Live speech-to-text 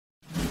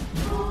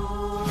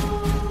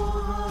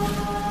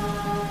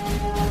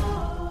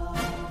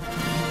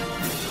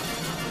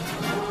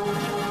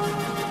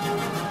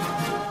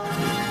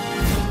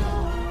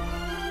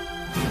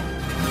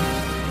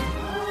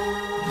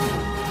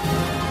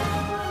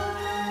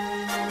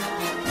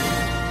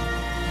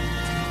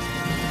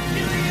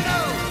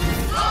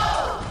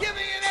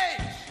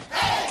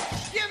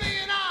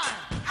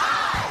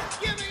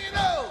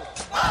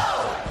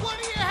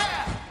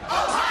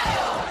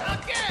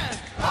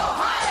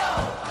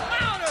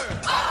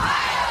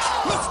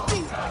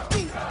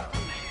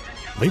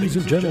Ladies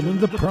and gentlemen,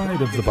 the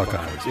pride of the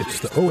Buckeyes.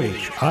 It's the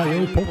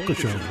OHIO Polka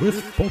Show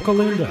with Polka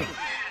Linda.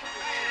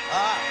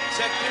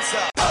 Check this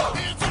out.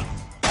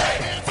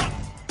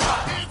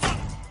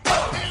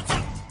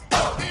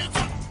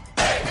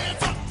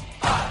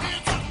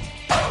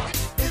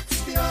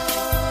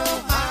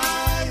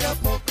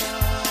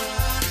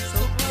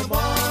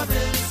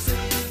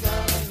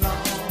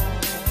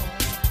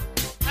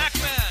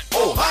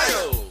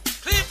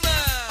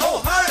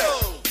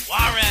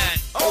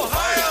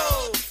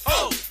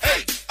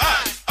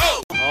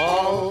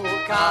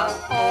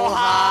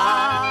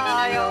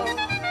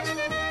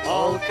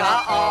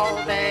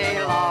 All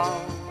day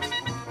long,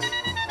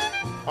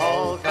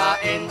 polka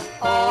in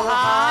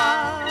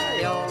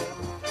Ohio,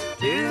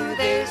 to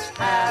this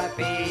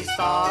happy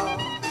song.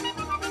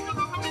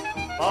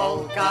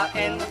 Polka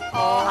in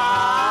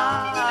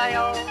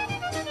Ohio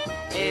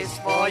is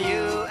for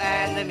you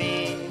and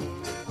me.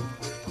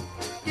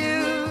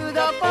 Do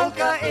the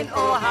polka in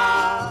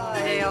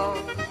Ohio,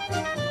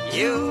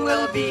 you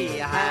will be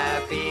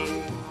happy.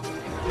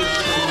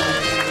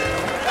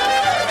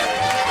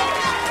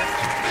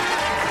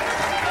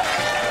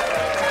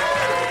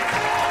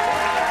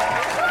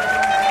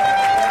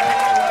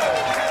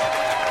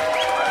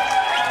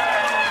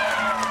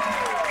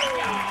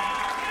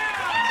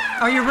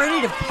 Are you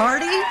ready to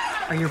party?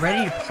 Are you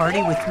ready to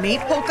party with me,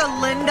 Polka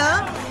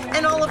Linda,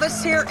 and all of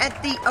us here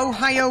at the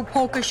Ohio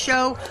Polka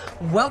Show?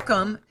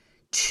 Welcome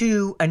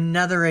to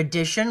another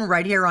edition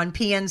right here on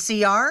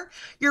PNCR,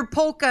 your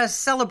polka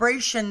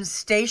celebration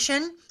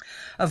station.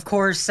 Of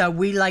course,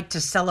 we like to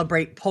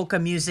celebrate polka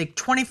music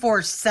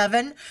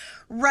 24/7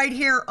 right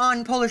here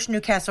on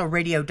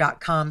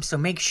PolishNewcastleRadio.com. So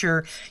make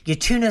sure you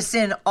tune us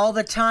in all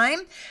the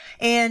time.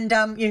 And,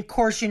 of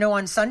course,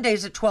 on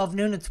Sundays at 12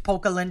 noon, it's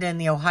Polka Linda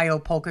and the Ohio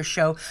Polka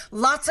Show.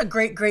 Lots of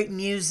great, great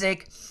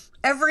music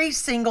every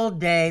single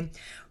day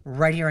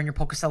right here on your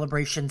polka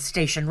celebration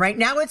station. Right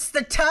now, it's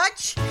the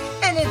touch,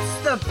 and it's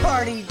the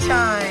party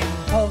time,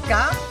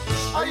 polka.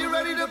 Are you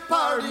ready to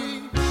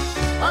party?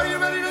 Are you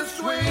ready to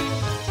swing?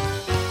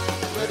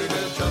 Ready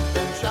to jump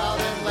and shout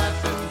and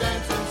laugh and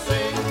dance and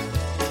sing?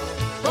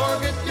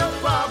 Forget your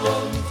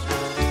problems,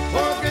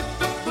 forget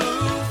the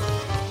blues.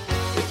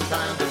 It's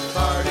time to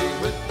party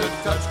with the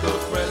touch, go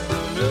spread the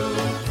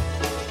news.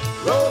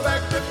 Roll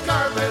back the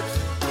carpets,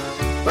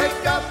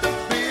 break out the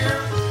beer.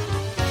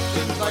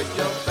 Invite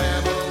your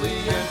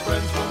family and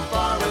friends from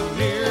far and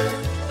near.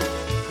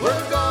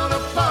 We're gonna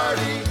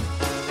party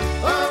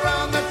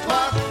around the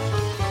clock.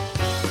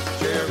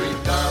 Jerry,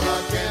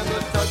 Darlock, and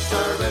the touch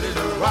are ready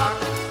to rock.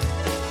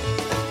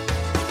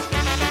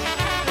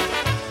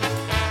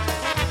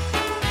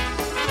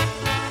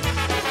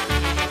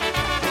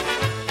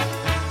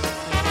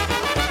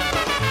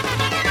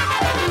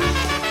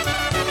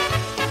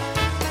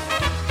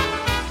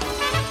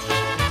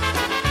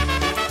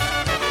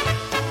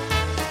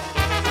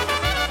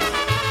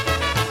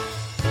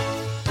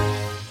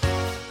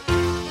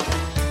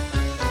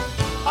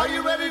 Are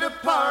you ready to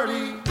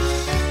party?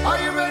 Are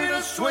you ready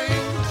to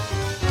swing?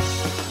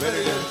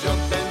 Ready to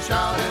jump and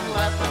shout and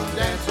laugh and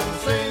dance and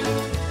sing?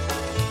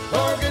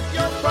 Forget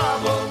your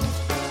problems,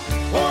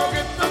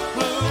 forget the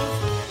blues.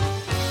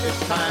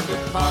 It's time to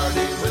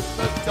party with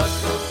the touch,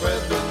 so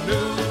spread the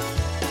news.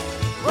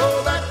 Roll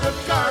back the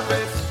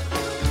carpets,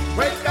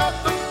 break out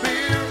the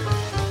beer.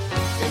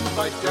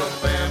 Invite your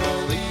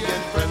family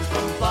and friends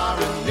from far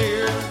and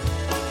near.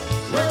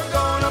 We're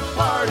gonna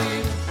party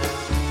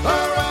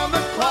around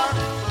the clock.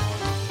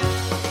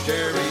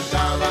 Jerry,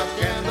 Darlock,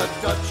 and the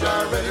Dutch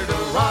are ready to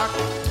rock.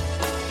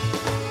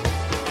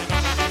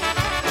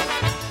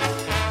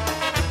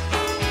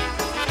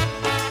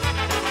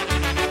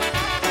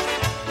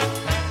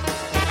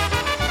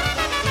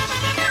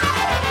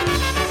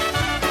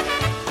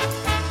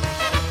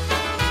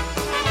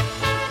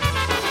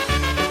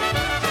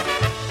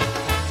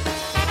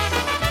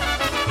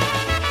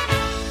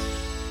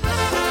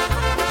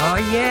 Oh,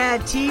 yeah,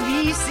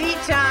 TVC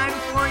time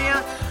for you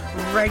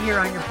right here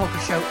on your polka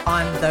show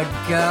on the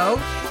go.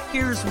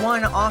 Here's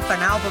one off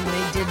an album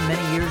they did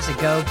many years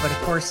ago, but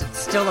of course it's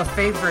still a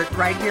favorite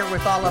right here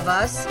with all of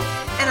us,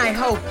 and I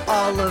hope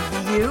all of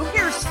you.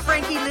 Here's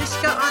Frankie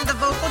Lishka on the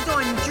vocal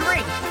doing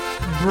Drink,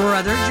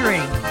 Brother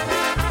Drink.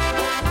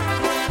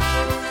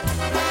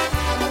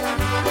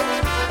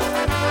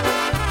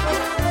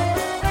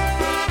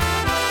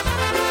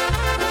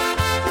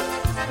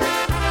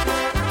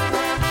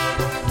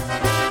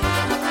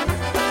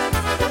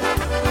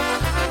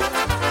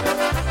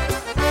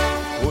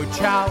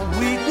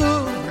 Leciały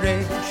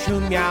góry,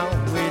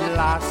 szumiały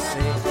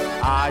lasy,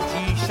 a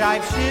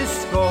dzisiaj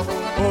wszystko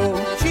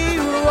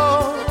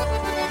uciło.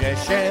 Gdzie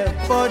się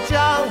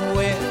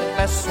podziały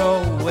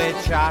wesołe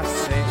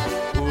czasy,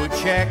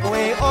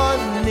 uciekły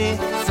one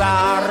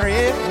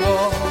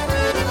zarychło.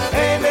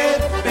 Hej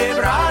wy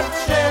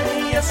bracie,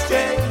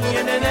 jeszcze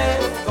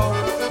jednego,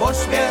 bo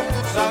śmierć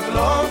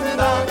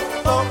zagląda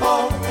do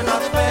okna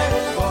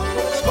twego.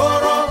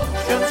 Skoro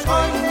się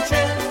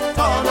skończy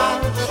to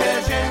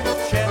nasze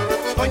życie,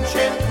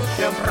 skończy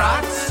się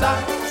praca,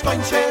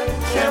 skończy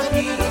się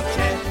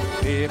picie,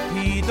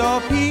 Wypij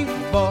do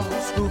piwo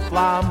z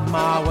kufla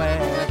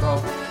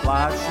małego,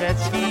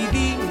 flaszeczki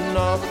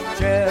wino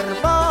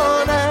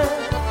czerwone.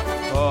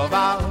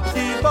 Chował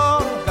Ty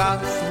Boga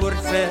z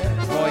córce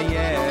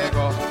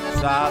twojego,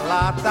 za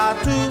lata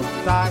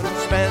tutaj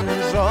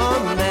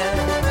spędzone.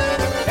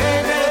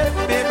 Hej,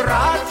 lepiej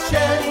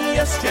bracie,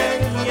 jeszcze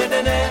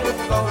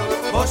jednego,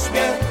 bo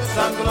śmierć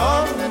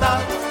zagląda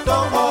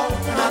do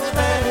okna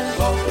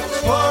twego.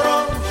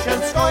 Skoro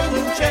się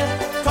skończy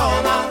to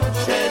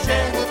nasze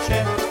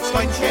życie,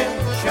 skończy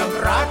się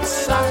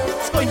praca,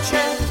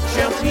 skończy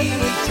się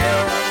picie.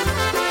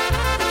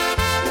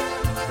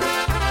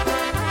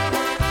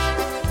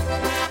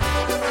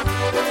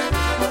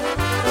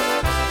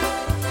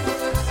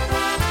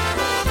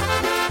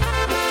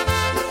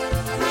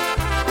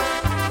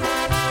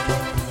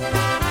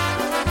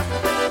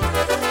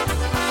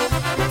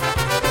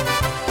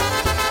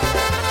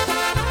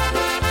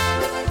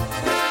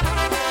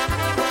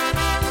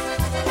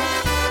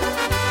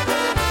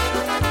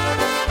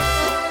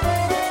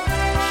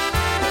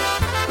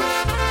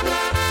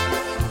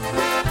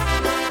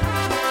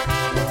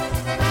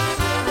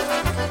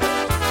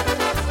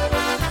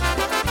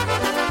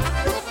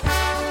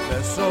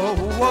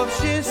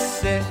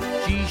 Wszyscy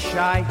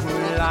dzisiaj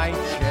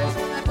hulajcie,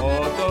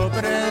 o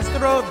dobre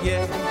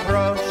zdrowie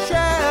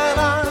proszę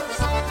was.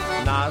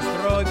 Na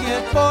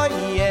zdrowie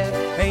twoje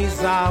hej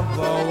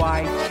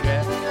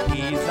zawołajcie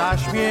i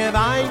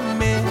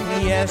zaśpiewajmy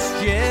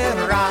jeszcze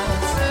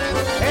raz.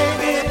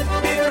 Hej,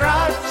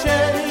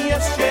 wybieracie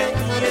jeszcze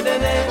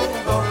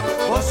jednego,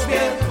 bo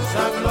świat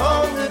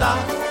zagląda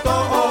do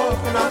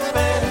okna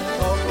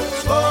twego.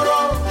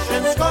 Skoro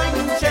się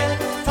skończy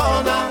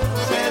to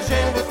nasze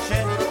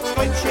życie,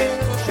 skończy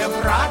się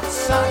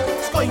praca,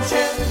 skończy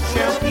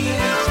się picie.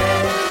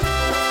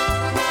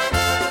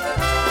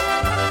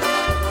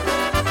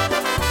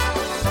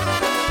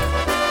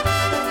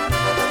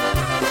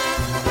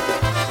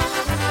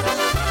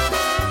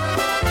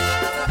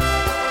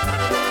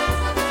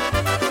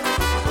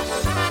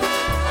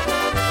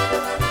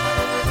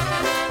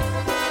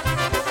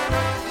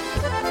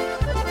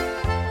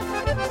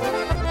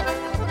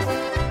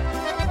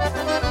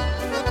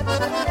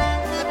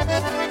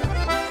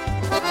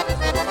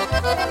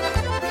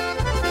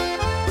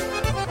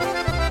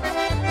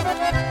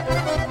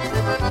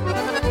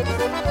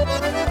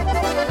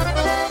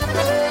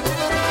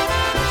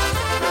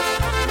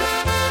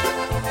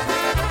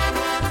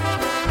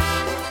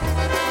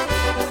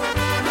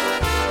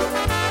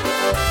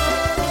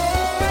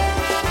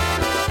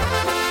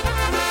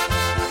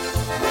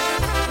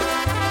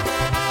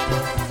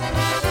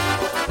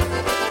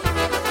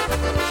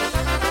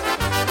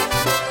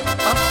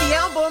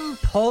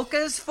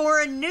 Polkas for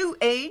a New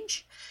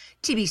Age.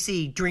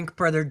 TBC, Drink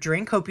Brother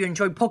Drink. Hope you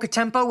enjoyed Polka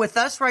Tempo with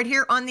us right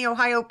here on the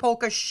Ohio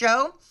Polka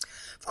Show.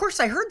 Of course,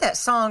 I heard that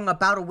song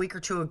about a week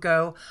or two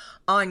ago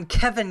on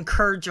Kevin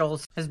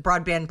Kurgel's his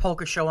broadband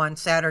polka show on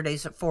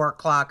Saturdays at 4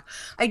 o'clock.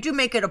 I do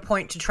make it a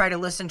point to try to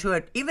listen to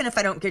it. Even if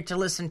I don't get to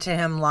listen to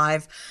him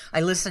live,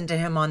 I listen to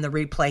him on the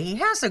replay. He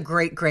has a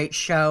great, great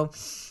show.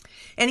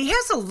 And he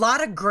has a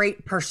lot of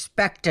great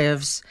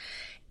perspectives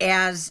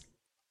as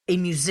a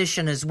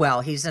musician as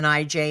well. He's an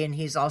IJ and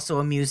he's also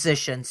a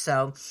musician.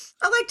 So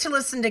I like to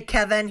listen to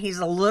Kevin. He's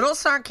a little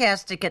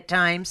sarcastic at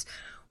times,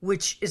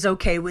 which is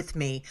okay with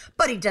me,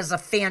 but he does a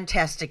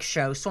fantastic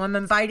show. So I'm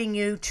inviting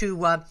you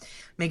to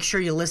make sure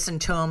you listen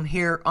to him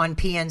here on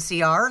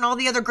PNCR and all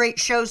the other great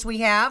shows we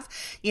have.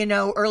 You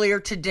know, earlier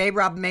today,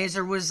 Rob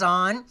Mazer was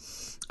on.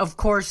 Of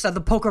course,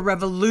 the Polka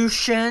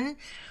Revolution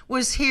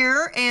was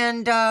here,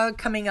 and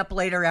coming up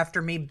later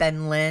after me,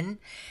 Ben Lynn.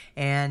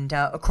 And,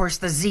 of course,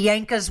 the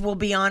Zienkas will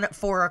be on at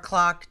 4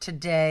 o'clock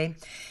today.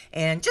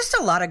 And just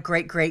a lot of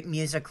great, great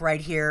music right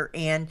here.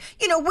 And,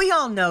 you know, we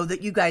all know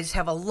that you guys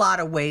have a lot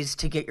of ways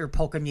to get your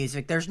polka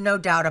music. There's no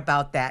doubt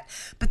about that.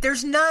 But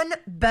there's none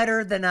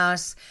better than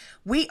us.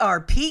 We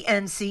are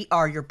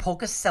PNCR, your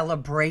polka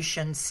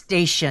celebration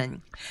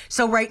station.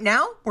 So right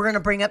now, we're going to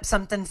bring up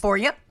something for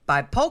you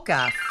by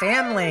Polka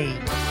Family.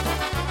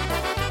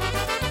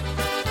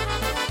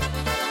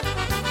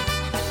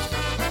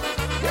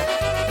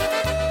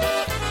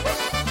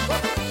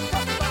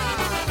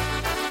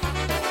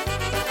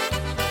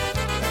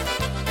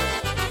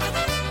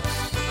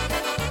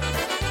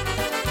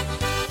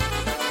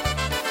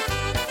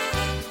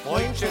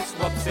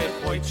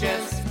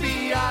 Ojciec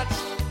zbijać,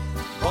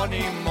 bo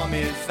nie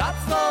mamy za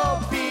co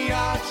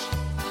pijać.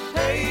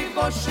 Hej,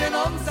 bo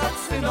szynom za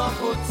syno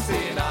od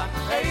syna,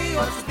 hej,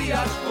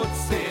 odbijać od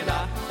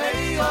syna,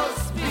 hej,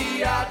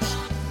 odbijać.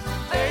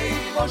 Hej,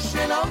 bo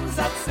szynom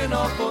za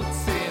syno od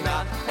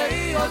syna,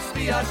 hej,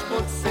 odbijać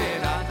od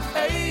syna,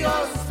 hej,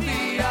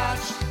 odbijać.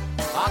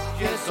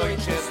 A jest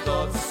ojciec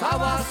to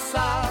cała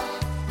sa,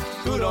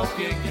 którą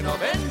piękno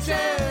będzie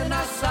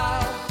na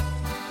sa.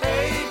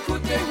 Hej,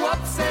 kuty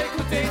chłopcy,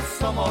 kuty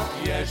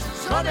somojesz,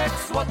 żonek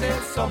złoty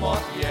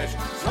somojesz,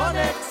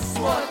 żonek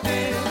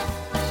złoty.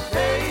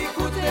 Hej,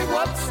 kuty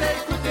chłopcy,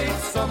 kuty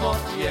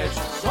somojesz,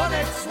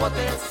 żonek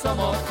złoty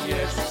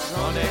somojesz,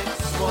 żonek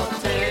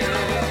złoty.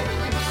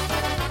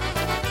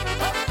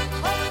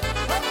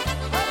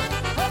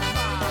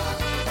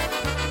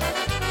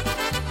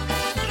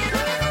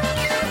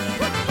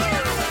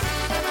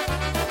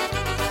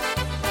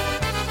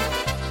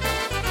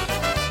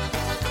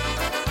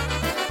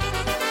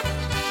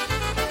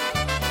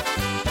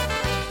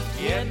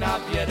 się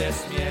nabierę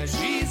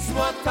śmieci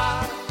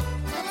złota,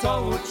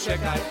 to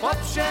uciekaj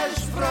poprzez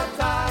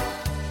wrota.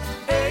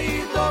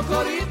 Ej, do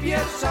góry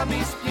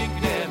pierwszami z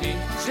pięknymi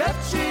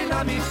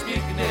dziewczynami, z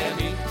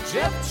pięknymi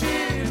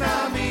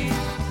dziewczynami.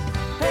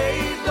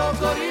 Hej, do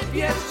góry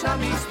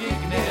pierwszami z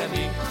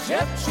pięknymi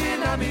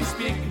dziewczynami, z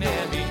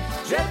pięknymi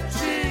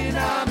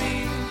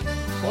dziewczynami.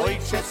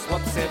 Ojciec,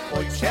 chłopcy,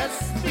 ojciec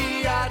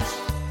pijać,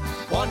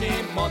 bo nie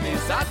mamy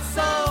za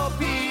co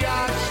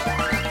pijać.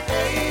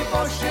 Ej,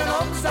 bo się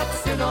nam za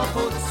syno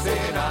pod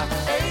syna,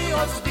 ej,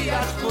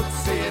 odbijać pod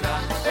syna,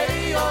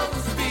 ej,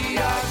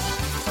 odbijać.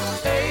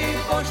 Ej,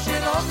 bo się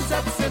nam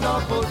za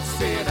syno pod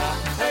syna,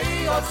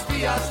 ej,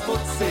 odbijać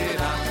pod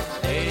syna,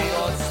 ej,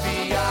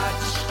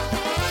 odbijać.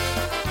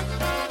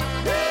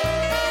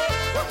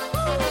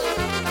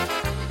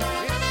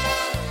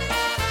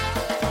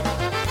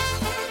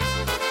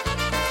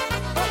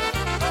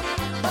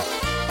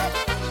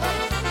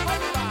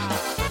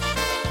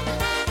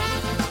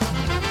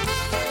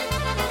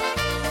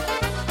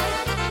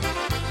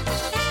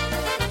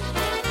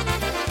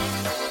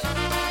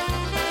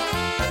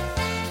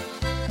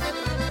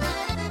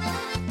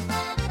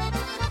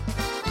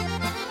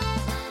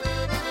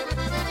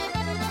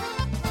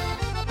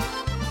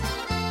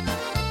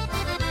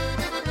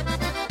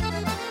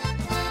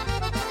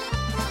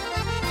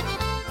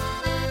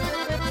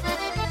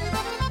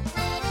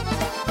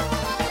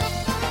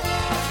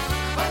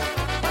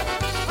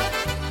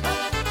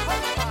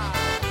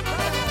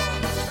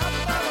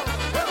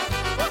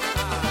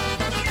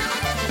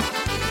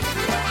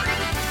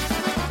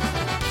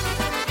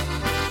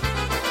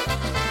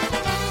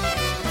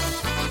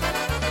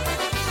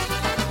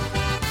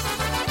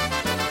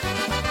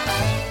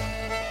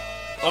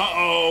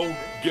 Uh-oh,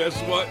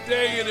 guess what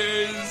day it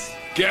is?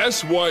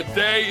 Guess what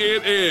day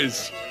it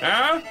is?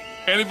 Huh?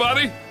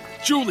 Anybody?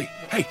 Julie,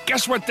 hey,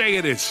 guess what day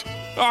it is?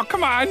 Oh,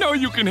 come on, I know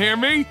you can hear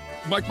me.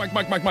 Mike.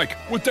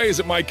 What day is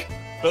it, Mike?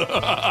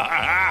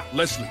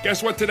 Leslie,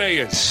 guess what today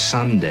is?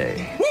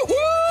 Sunday.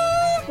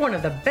 Woo-hoo! One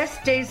of the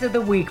best days of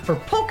the week for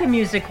polka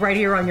music right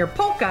here on your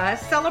Polka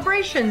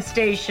Celebration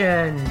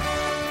Station.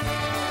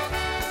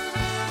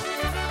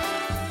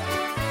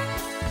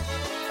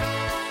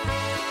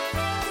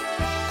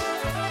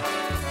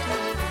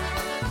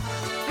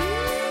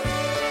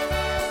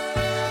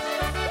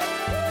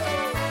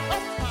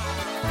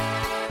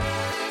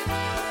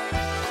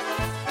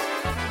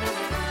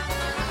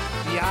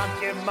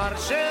 Jakie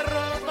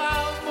marszerowa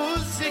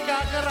muzyka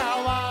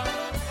grała,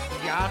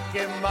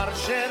 jakie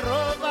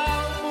marszerowa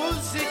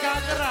muzyka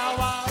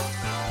grała.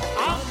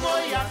 A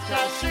moja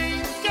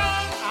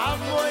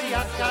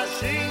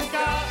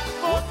Kaszynka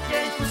pod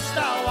pięku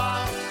stała.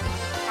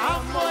 A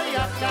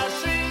moja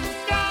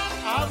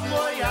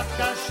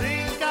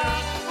Kaszynka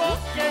pod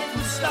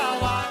pięku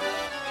stała.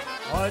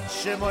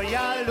 Chodźcie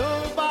moja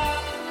luba,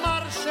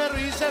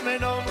 marszeruj ze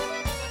mną.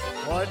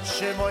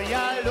 Chodźcie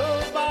moja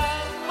luba,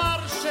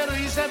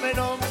 marszeruj ze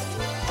mną.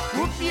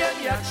 Kupiem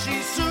jak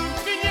ci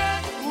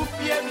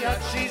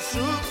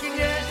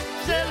suknię,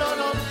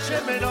 zieloną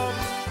ciemną.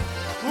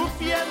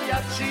 Kupiem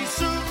jak ci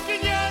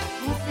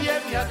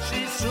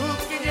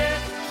suknię,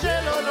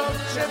 zieloną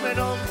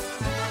ciemną.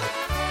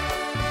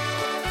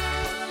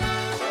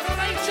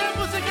 Grajcie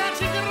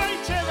muzykaci,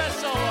 grajcie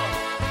wesoło.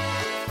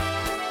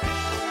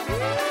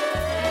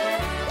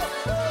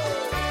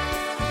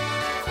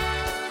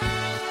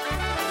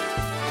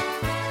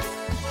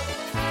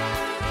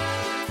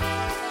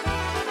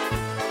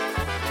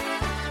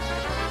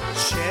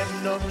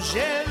 Ciemną,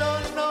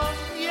 zieloną,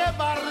 nie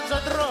bardzo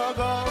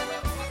drogą.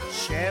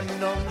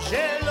 Ciemną,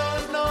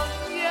 zieloną,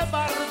 nie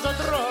bardzo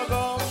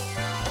drogą.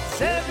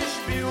 Żebyś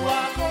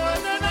była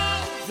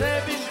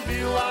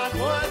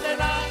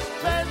głodna,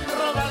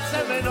 wędrować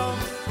ze mną.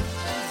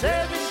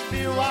 Żebyś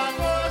była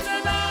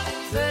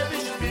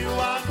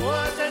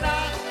głodna,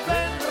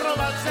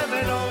 wędrować ze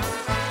mną.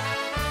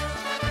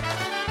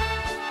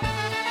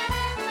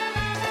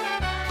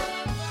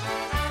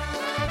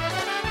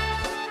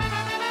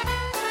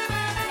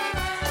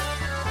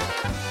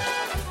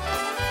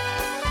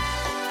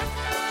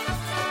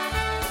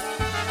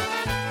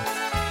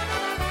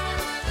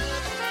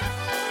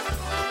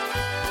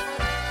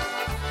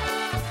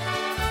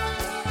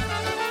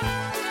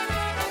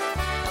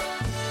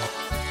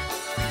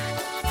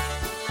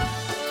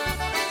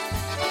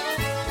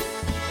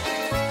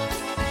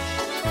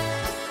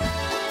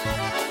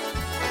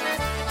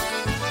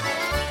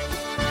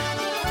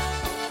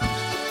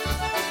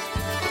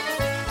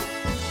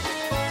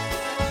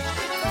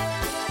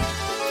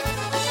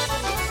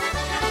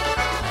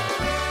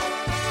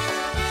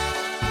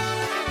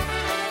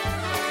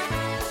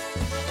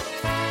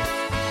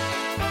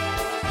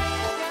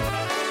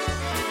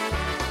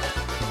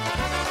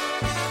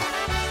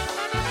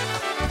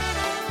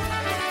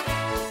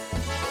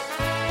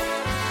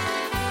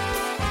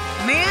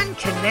 Man,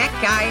 can that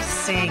guy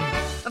sing?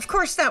 Of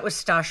course, that was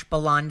Stash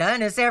Belanda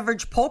and his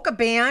average polka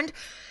band,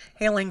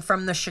 hailing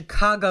from the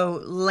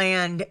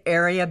Chicagoland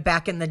area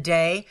back in the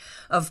day.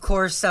 Of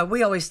course,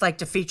 we always like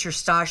to feature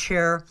Stash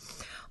here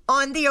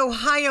On the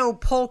Ohio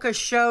Polka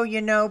Show,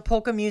 you know,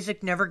 polka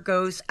music never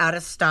goes out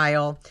of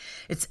style.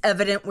 It's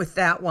evident with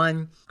that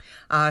one.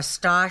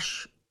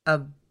 Stash,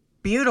 a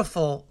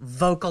beautiful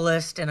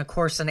vocalist and, of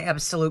course, an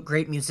absolute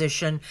great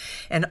musician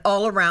and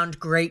all-around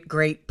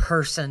great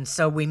person.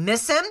 So we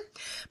miss him,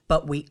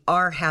 but we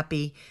are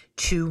happy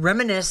to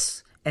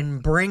reminisce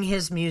and bring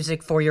his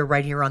music for you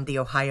right here on the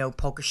Ohio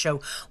Polka Show.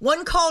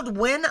 One called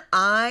When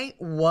I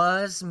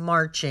Was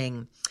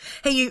Marching.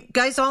 Hey, you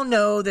guys all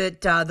know that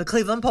the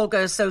Cleveland Polka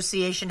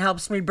Association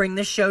helps me bring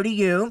this show to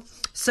you.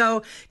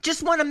 So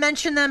just want to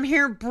mention them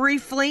here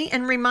briefly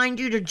and remind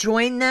you to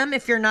join them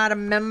if you're not a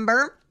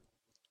member.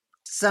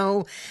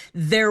 So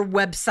their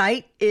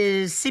website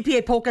is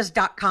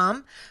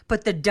cpapolkas.com.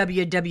 Put the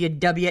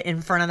www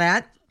in front of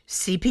that.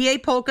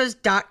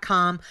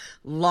 cpapolkas.com.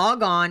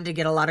 Log on to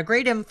get a lot of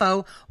great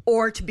info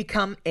or to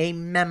become a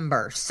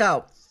member.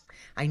 So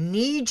I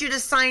need you to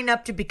sign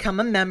up to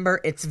become a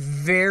member. It's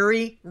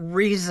very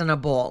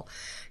reasonable.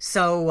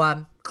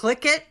 So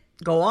click it,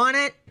 go on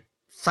it,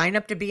 sign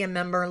up to be a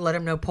member, let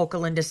them know Polka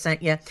Linda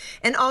sent you.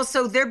 And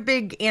also their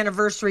big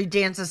anniversary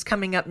dance is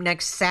coming up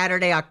next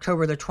Saturday,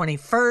 October the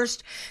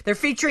 21st. They're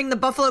featuring the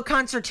Buffalo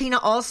Concertina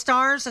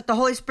All-Stars at the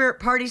Holy Spirit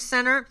Party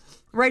Center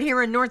right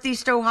here in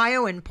Northeast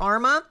Ohio in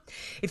Parma.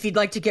 If you'd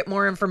like to get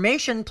more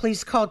information,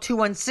 please call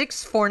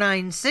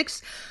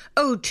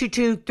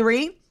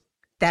 216-496-0223.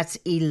 That's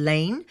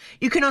Elaine.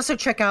 You can also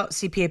check out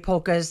CPA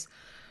Polkas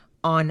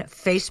on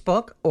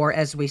Facebook or,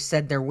 as we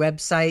said, their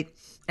website.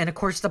 And, of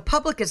course, the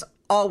public is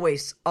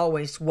always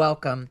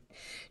welcome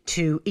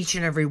to each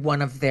and every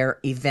one of their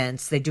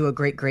events. They do a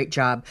great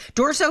job.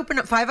 Doors open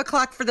at 5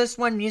 o'clock for this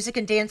one. Music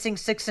and dancing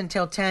 6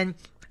 until 10.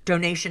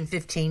 Donation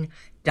 $15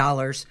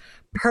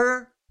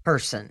 per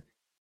person.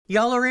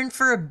 Y'all are in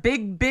for a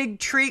big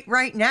treat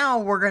right now.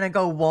 We're going to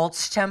go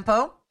waltz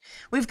tempo.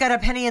 We've got a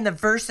Penny and the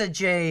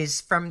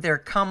Versajays from their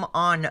Come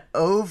On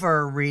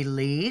Over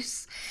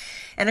release.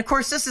 And of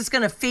course, this is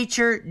going to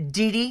feature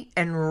Dee Dee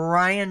and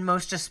Ryan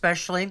most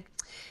especially.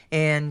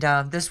 And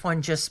this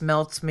one just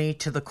melts me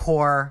to the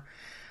core.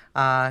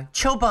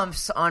 Chill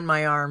bumps on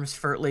my arms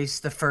for at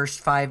least the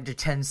first 5 to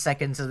 10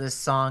 seconds of this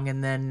song,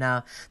 and then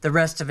the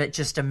rest of it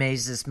just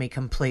amazes me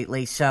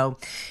completely. So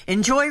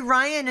enjoy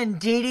Ryan and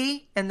Dee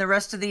Dee and the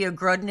rest of the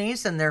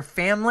Ogrodnys and their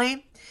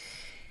family.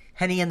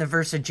 Henny and the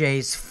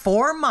Versajays,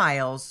 4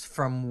 miles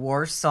from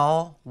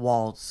Warsaw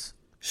Waltz.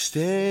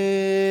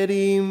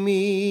 4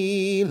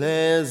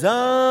 mile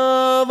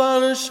za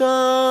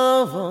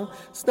Warszawą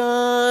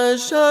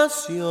Stasia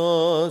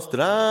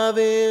siostra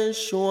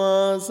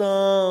wyszła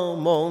za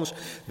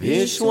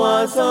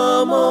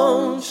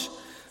mąż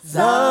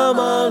za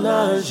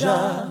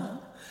malarza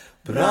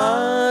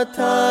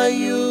brata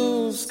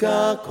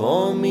Józka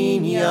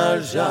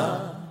kominiarza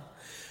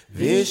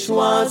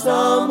wyszła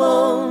za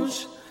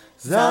mąż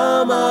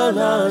za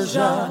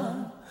malarza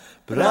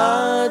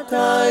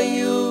brata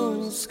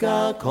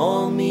Józka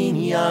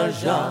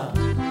kominiarza.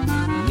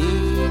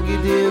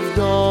 Nigdy w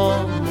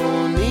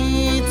domu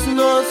nic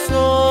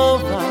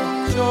nosowa,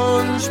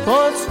 wciąż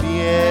po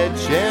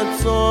świecie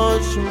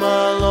coś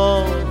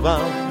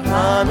malował.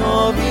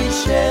 Rano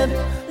wisiel,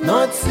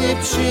 nocy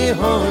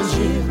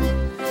przychodził,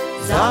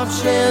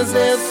 zawsze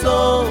ze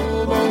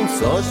sobą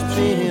coś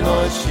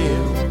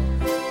przynosił.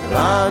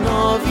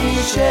 Rano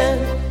wisiel,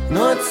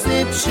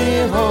 nocy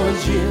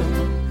przychodził,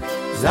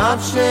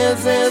 zawsze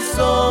ze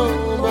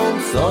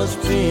sobą coś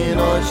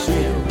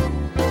przynosił.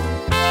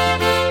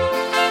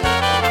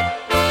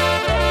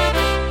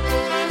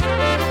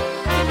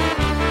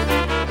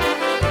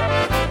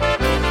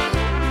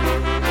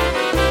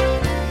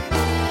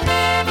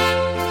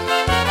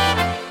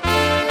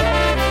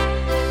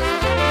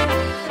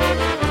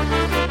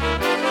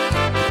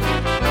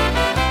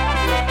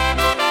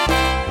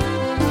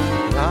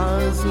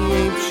 Raz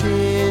jej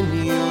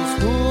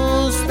przyniósł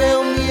chustę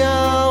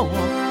białą,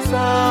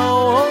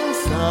 całą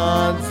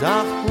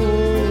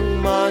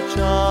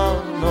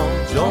zachumaczaną.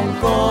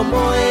 Żonko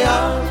moja,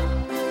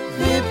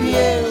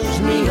 wypierz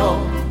mi ją,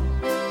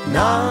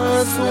 na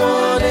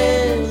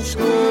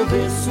słoneczku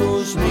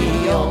wysusz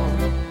mi ją.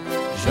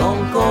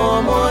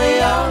 Żonko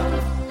moja,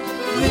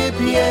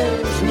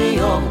 wypierz mi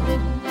ją,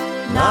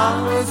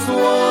 na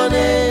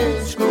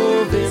słoneczku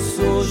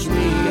wysusz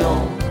mi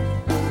ją.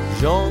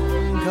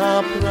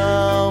 Żonka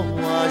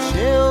prała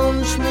się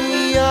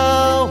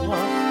śmiała,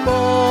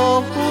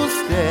 bo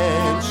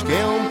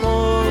chusteczkę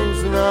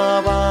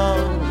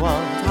poznawała.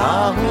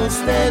 Ta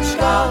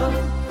chusteczka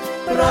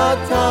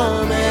brata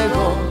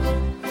mego,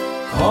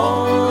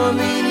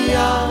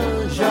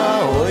 kominiarza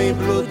oj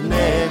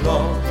brudnego.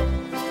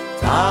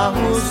 Ta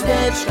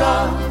chusteczka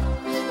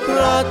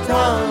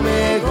brata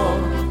mego,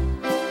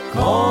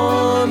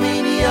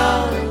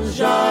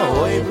 kominiarza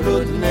oj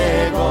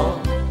brudnego.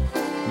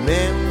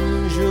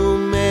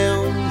 Mężu,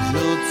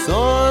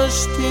 coś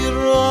ty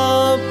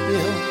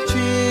robił,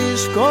 czyż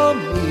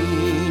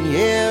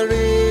kominie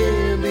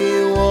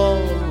ryby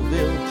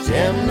łowił?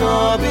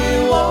 Ciemno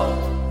było,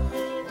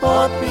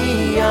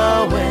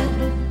 popijałem,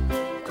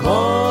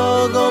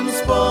 kogom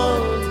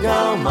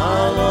spotkał,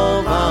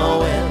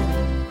 malowałem.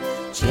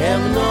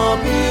 ciemno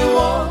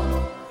było,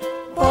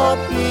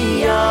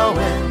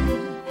 popijałem,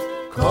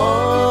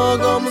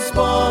 kogom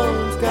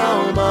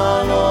spotkał,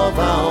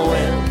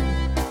 malowałem.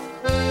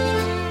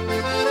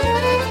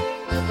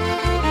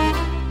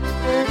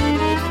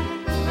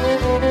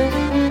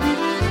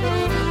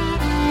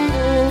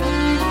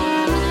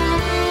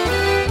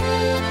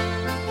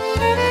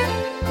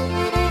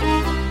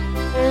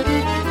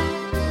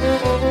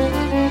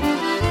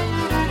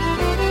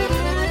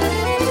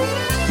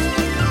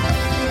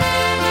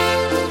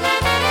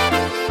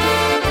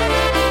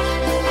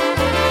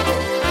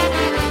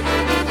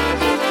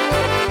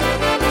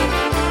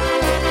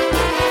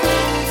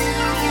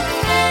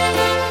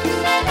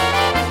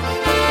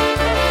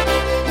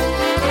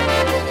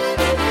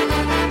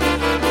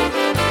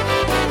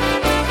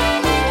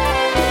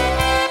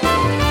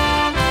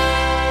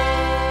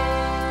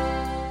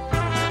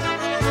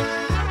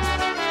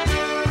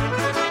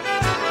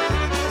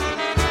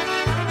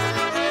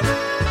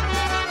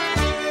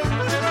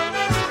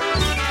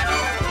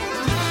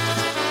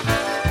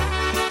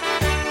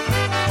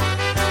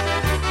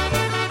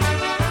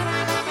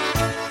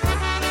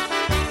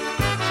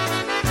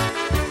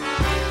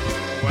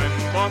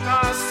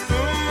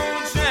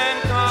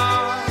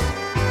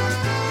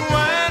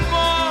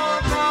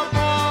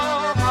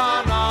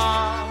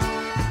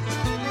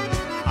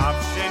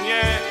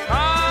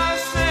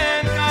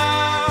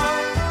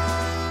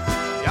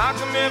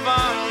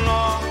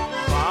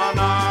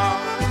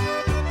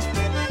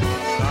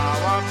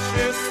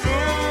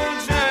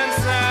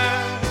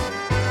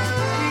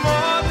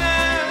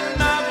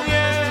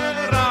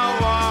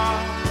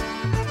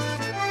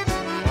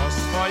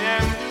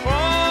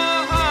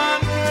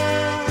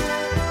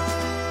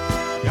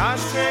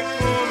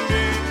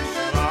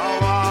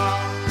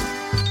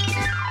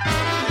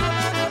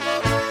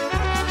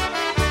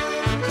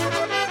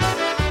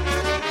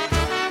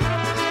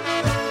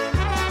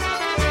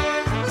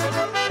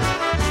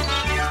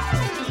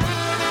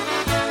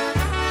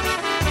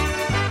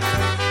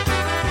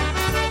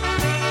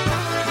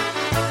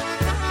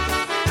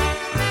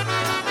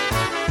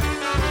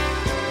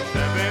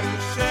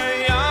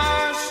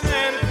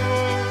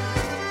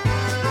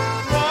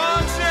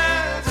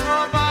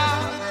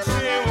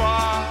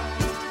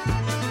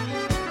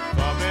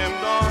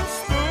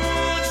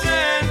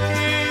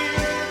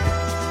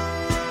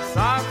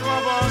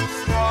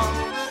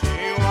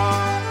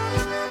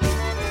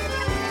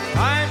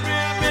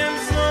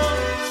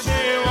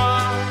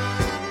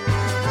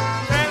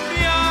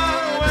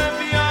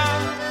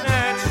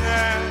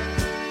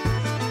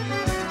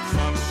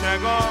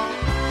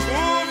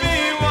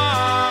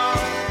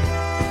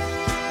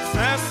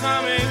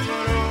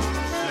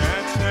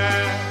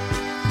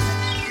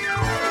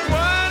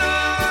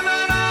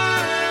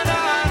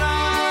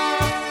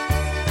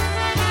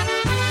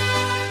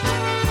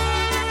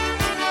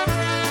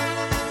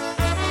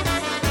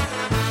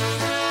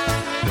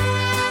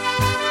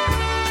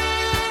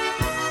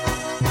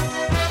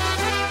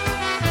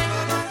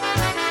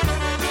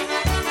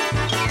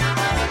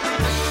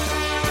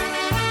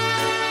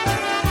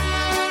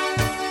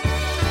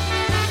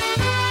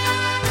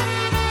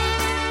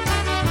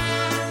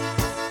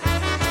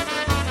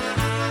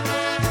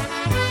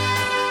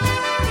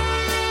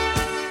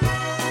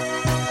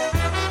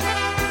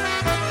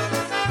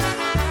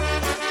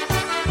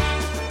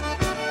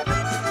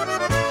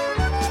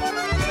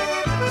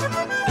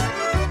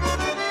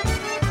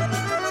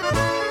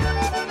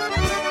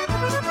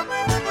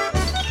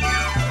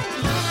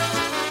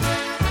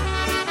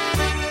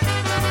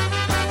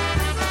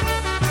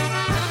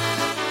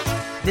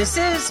 This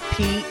is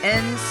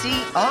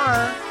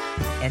PNCR,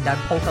 and I'm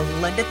Polka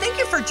Linda. Thank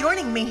you for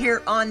joining me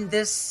here on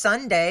this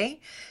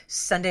Sunday,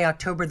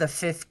 October the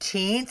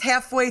 15th,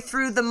 halfway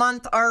through the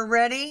month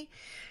already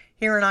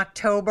here in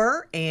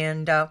October.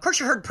 And, of course,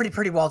 you heard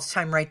Pretty Waltz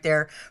Time right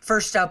there.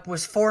 First up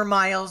was 4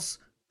 Miles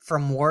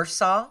from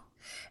Warsaw.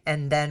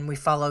 And then we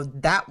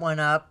followed that one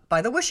up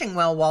by the Wishing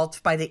Well Waltz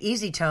by the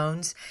Easy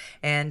Tones.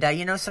 And,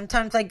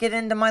 sometimes I get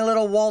into my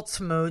little waltz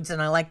moods,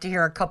 and I like to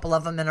hear a couple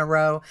of them in a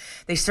row.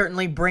 They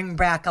certainly bring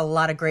back a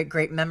lot of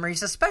great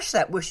memories,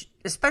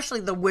 especially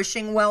the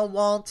Wishing Well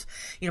Waltz.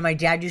 My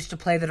dad used to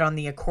play that on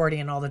the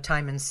accordion all the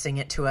time and sing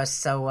it to us.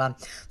 So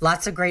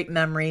lots of great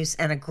memories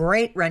and a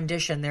great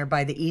rendition there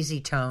by the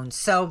Easy Tones.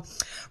 So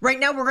right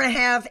now we're going to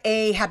have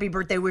a happy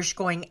birthday wish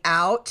going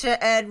out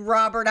to Ed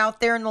Robert out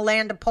there in the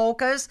land of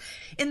polkas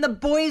in the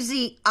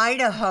Boise,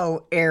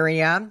 Idaho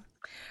area.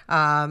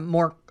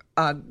 More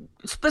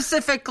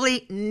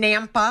specifically,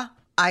 Nampa,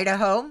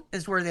 Idaho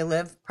is where they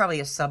live, probably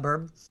a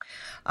suburb.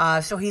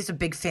 So he's a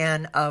big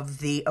fan of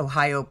the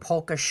Ohio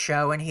Polka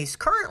Show, and he's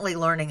currently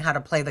learning how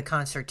to play the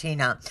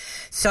concertina.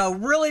 So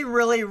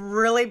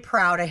really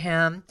proud of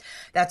him.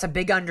 That's a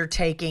big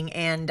undertaking,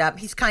 and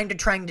he's kind of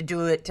trying to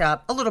do it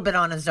a little bit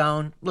on his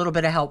own, a little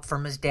bit of help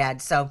from his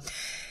dad. So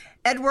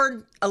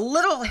Edward, a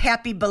little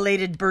happy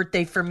belated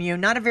birthday from you.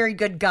 Not a very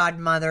good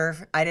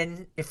godmother.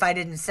 If I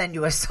didn't send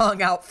you a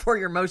song out for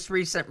your most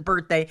recent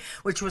birthday,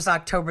 which was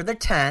October the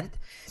 10th.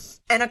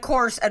 And of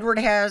course, Edward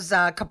has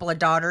a couple of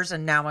daughters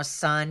and now a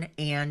son.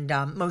 And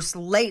most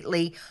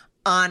lately,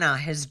 Anna,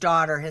 his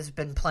daughter, has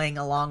been playing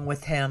along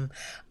with him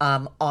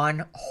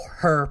on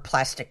her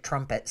plastic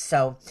trumpet.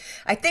 So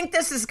I think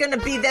this is going to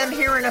be them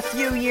here in a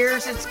few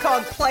years. It's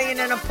called Playing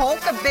in a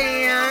Polka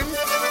Band.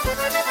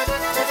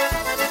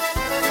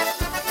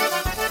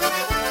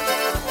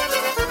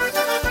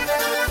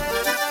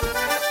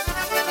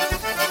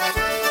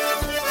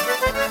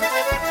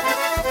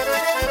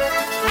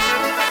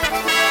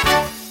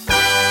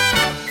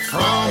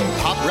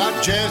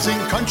 Jazz and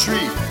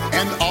country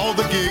and all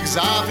the gigs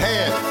I've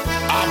had,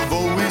 I've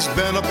always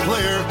been a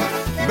player,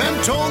 been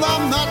told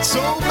I'm not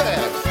so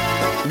bad.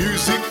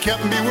 Music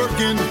kept me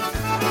working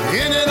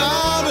in and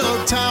out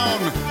of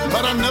town,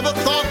 but I never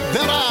thought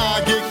that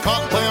I'd get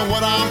caught playing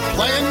what I'm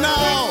playing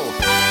now.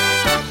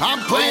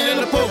 I'm playing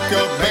in a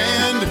polka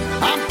band,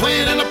 I'm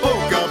playing in a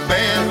polka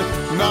band.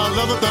 Now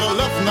love it to the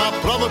left, now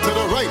brother to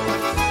the right.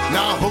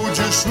 Now hold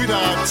your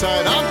sweetheart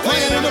tight. I'm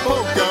playing in a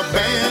polka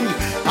band,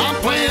 I'm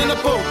playing in a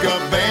polka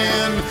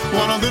band.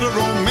 Want a little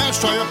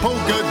romance, try a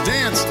polka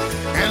dance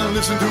and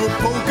listen to a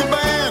polka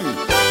band.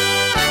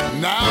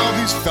 Now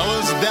these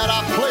fellas that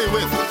I play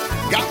with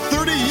got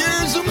 30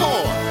 years or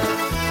more,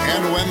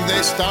 and when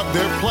they start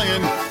their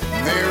playing,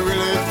 they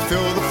really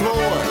fill the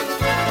floor.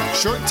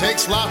 Sure it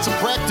takes lots of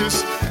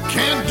practice,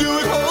 can't do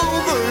it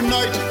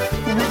overnight.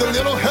 With a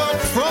little help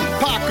from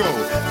Paco,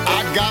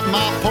 I got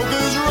my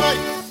polkas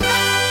right.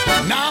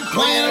 Now I'm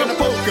playing in a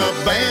polka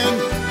band,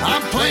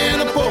 I'm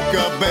playing a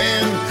polka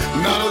band.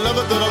 Now love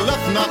it to the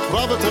left, not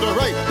rub it to the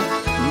right.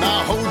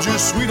 Now hold your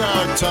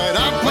sweetheart tight.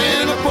 I'm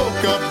playing in a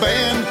polka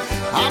band,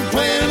 I'm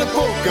playing in a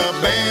polka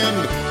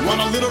band.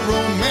 Want a little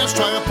romance,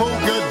 try a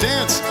polka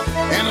dance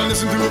and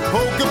listen to a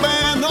polka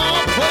band.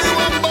 I'll play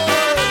one, boys.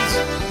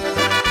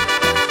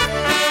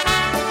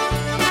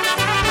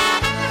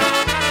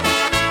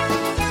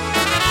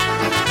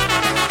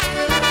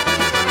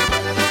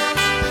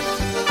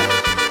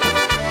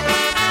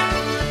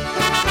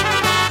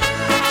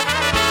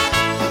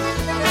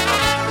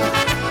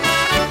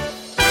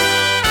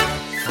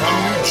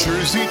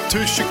 Jersey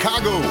to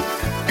Chicago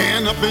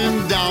and up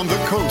and down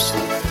the coast.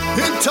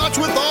 In touch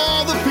with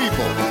all the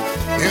people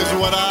is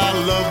what I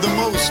love the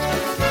most.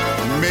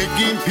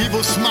 Making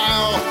people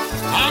smile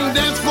on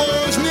dance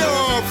floors near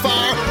our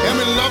fire, and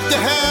we love to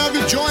have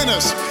you join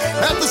us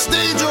at the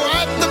stage or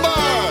at the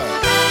bar.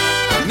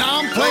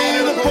 Now I'm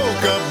playing a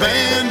polka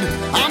band,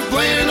 I'm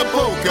playing a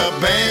polka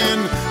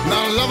band.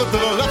 Now love it to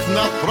the left,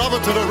 now brother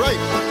to the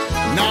right.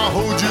 Now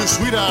hold your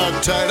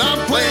sweetheart tight.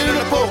 I'm playing in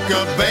a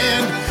polka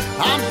band,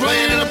 I'm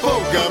playing in a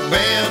polka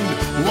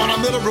band. Want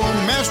a little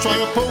romance, try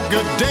a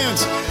polka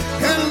dance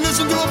and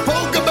listen to a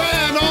polka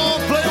band. Oh,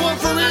 play one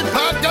for me,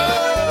 Paco.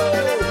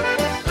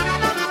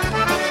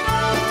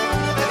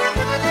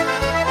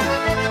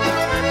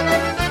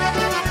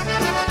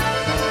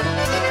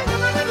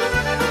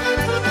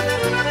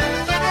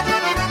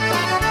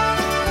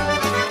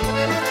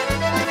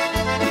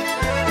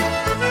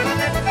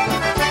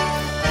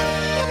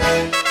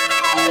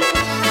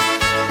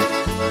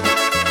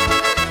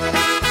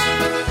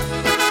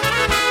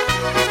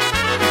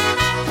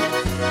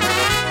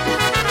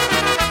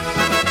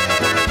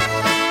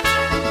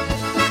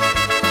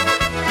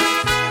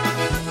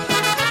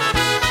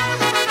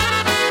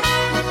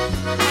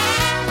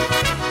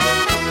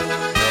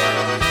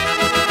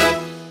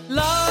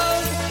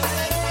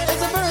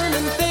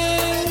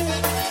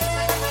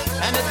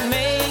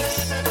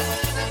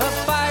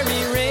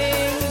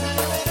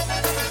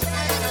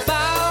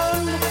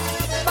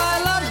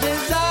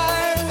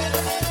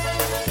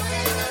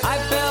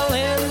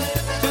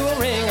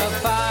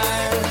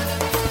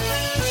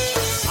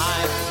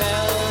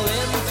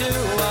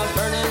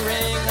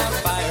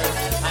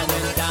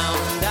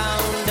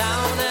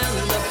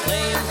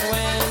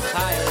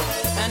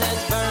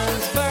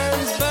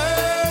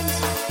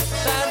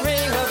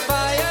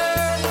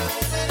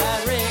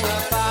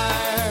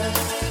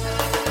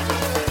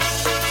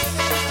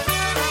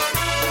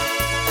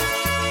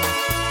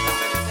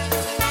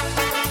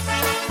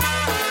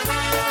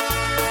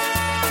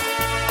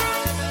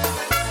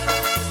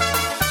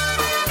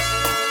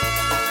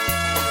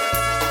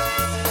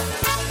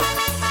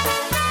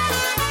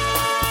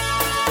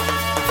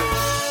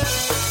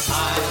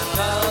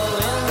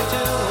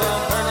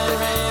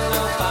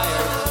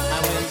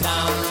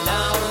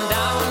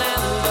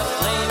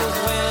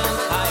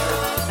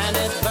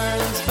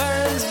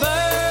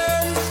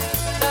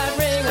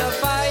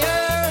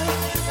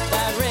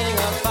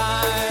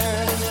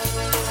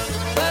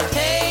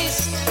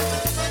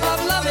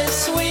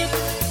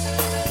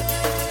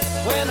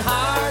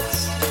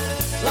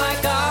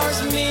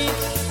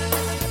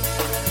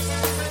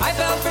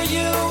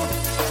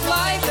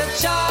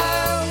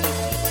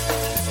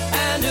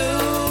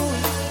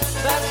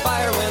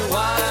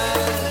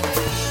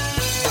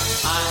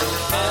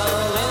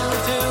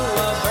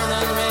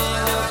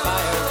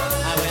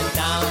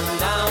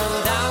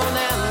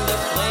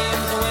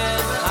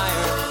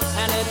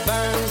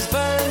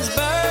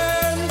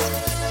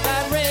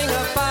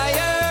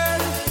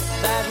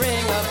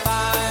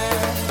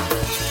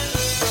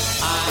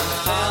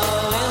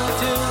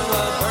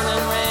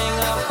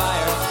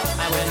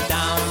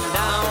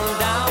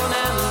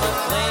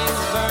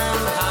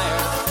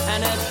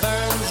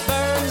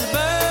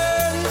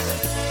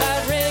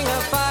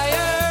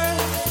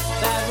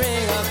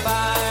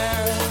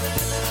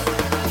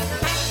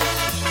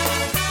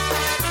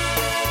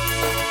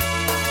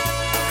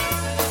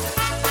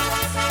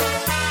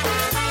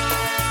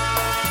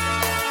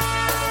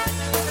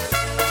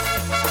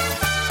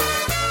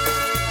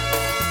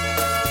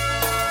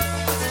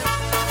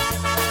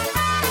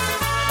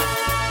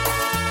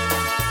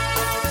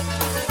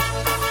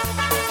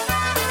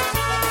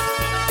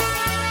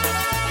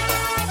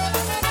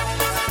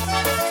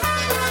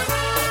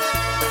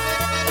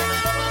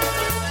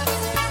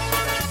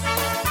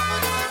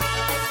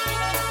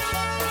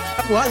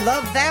 Ooh, I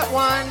love that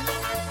one.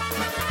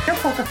 Dear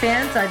Polka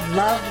fans, I'd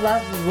love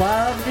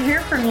to hear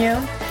from you.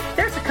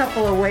 There's a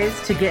couple of ways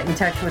to get in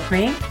touch with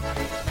me.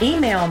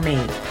 Email me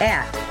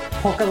at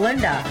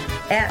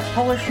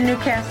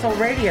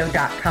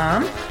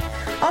polkalinda@polishnewcastleradio.com.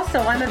 Also,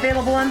 I'm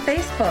available on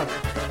Facebook.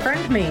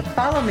 Friend me,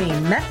 follow me,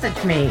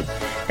 message me.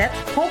 That's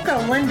Polka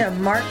Linda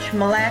March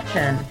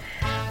Malachin.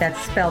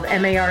 That's spelled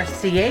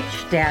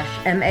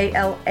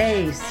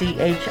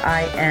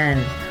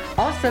MARCH-MALACHIN.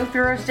 Also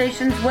through our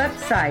station's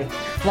website.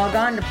 Log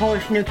on to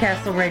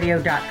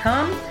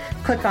PolishNewcastleRadio.com,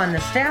 click on the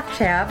staff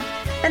tab,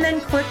 and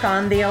then click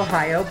on the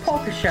Ohio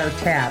Polka Show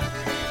tab.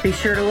 Be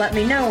sure to let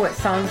me know what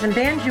songs and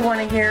bands you want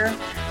to hear.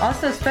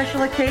 Also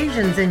special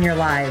occasions in your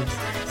lives.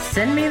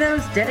 Send me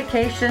those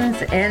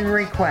dedications and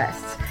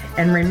requests.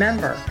 And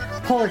remember,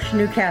 Polish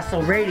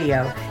Newcastle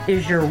Radio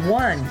is your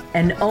one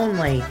and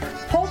only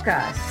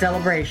polka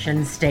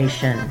celebration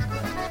station.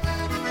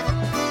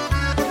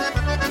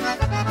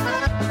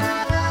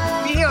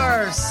 We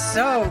are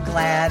so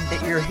glad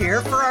that you're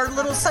here for our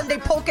little Sunday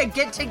polka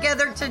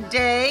get-together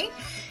today.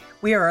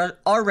 We are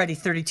already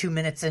 32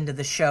 minutes into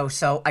the show,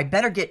 so I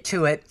better get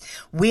to it.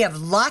 We have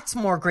lots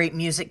more great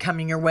music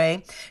coming your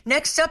way.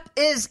 Next up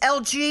is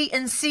LG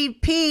and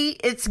CP.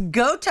 It's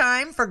go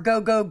time for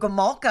Go Go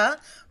Gomolka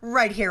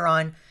right here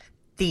on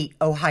the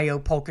Ohio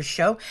Polka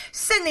Show.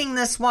 Sending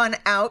this one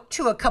out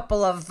to a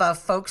couple of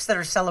folks that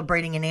are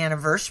celebrating an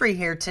anniversary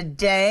here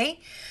today.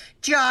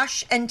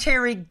 Josh and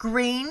Terry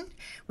Green.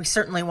 We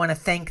certainly want to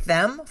thank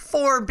them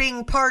for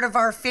being part of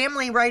our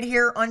family right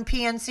here on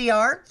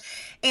PNCR.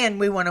 And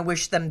we want to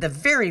wish them the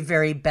very,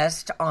 very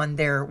best on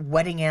their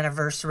wedding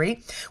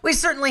anniversary. We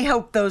certainly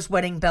hope those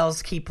wedding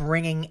bells keep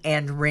ringing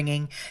and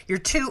ringing. You're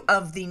two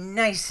of the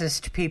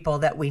nicest people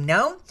that we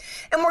know.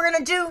 And we're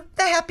going to do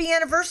the happy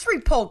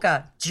anniversary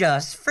polka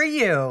just for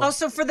you.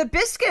 Also for the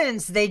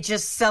Biskins, they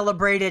just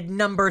celebrated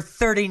number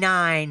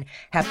 39.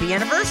 Happy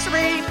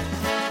anniversary.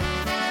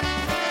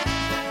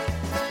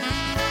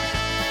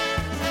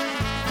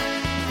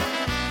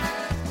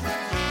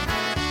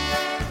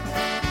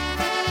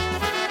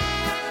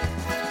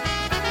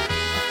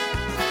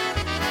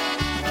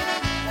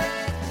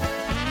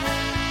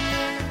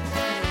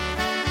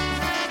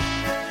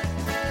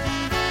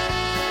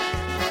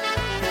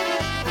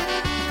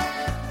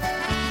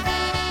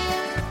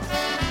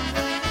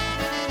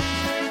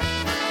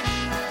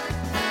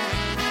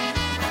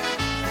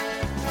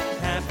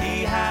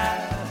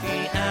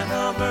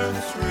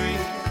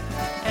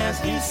 As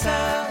you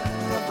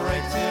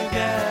celebrate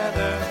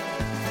together,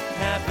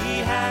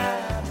 happy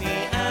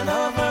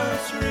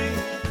anniversary.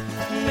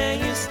 May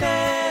you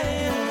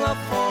stay in love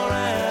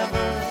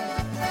forever.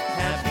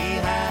 Happy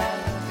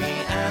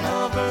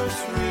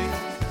anniversary.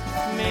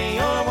 May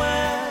your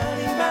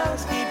wedding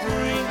bells keep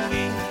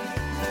ringing.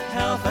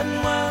 Health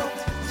and wealth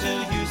to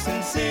you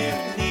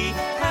sincerely.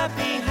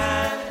 Happy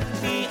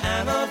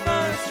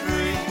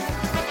anniversary.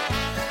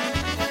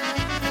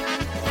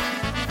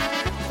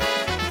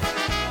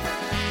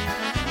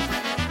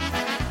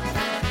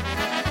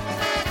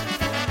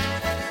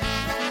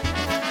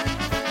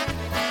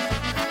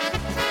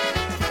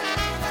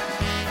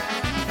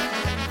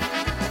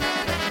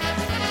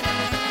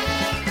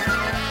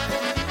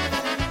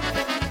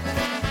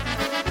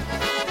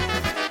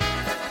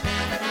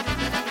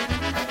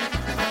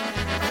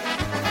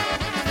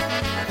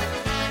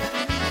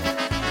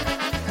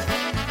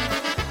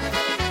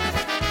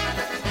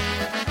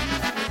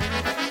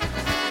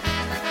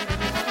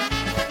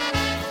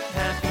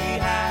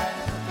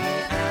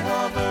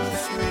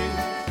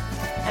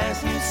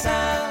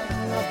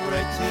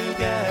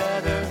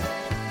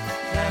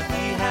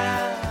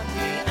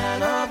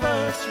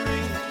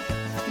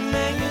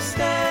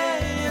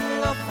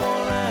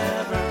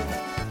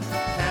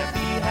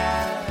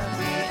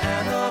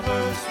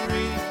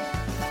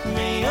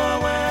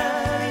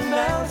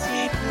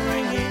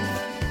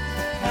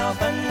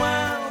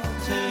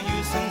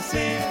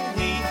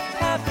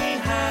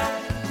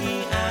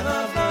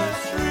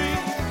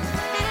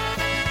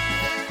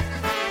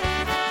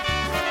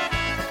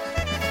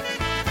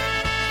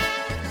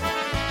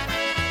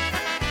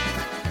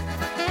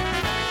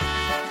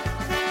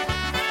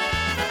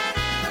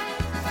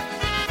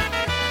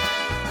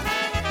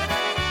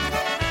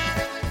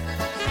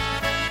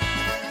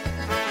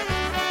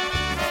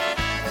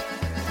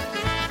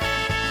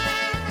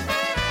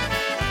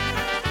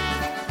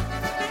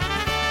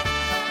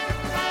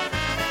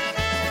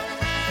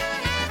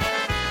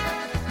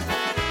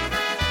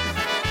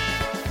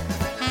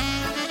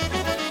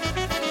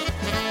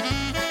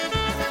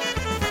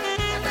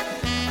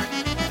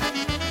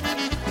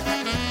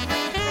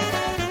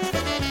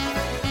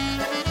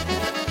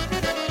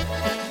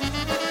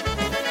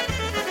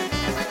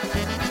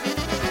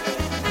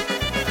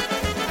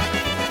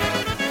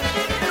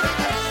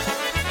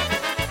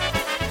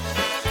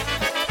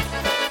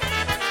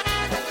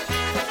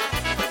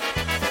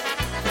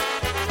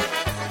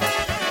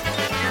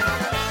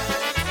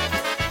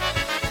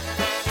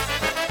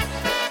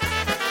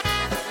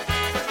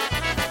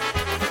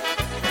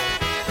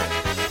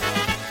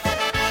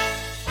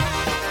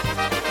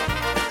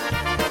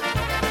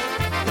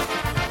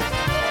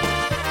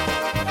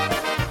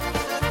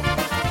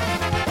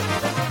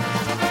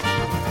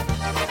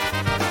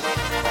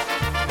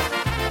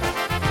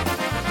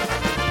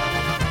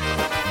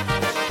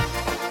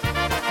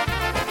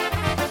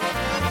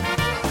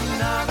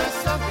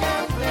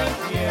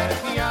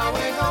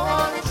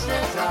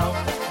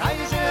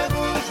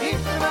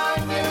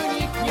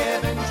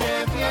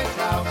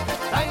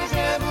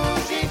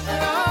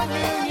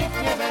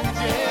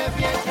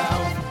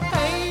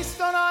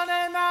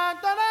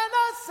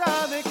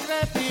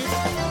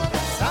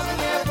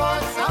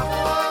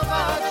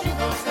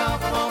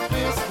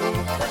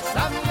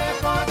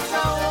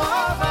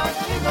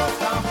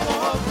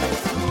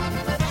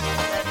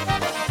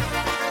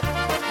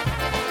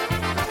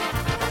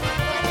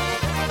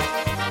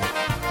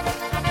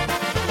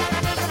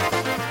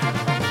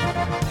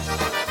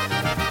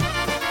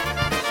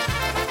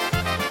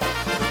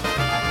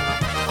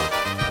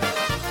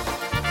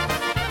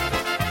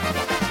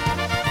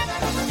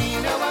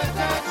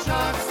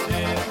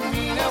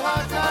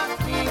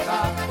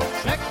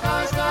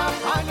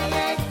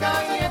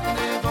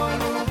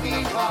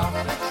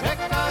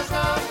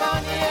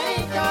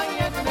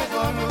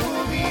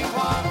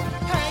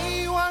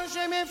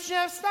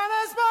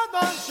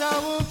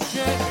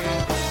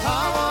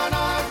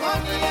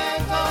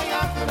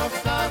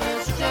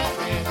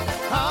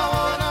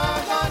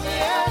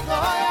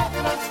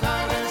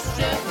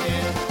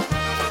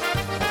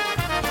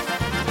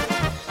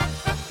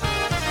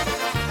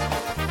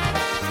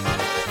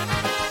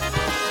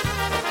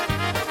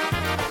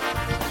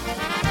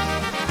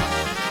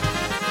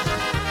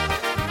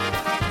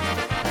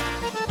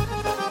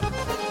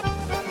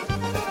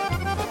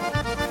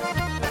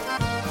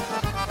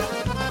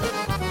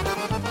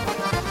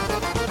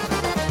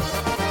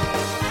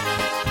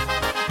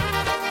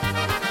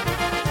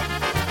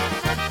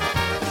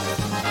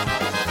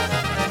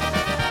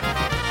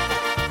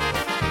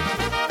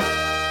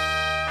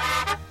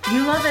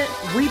 You love it.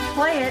 We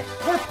play it.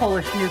 We're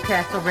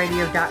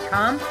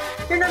PolishNewcastleRadio.com,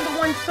 your number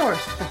one source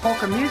for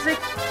polka music,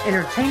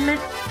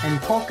 entertainment,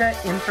 and polka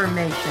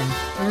information.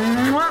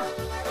 Mwah!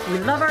 We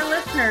love our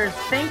listeners.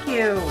 Thank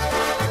you.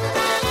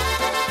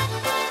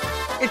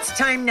 It's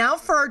time now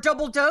for our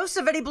double dose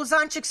of Eddie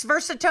Blazonczyk's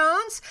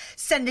Versatones,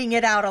 sending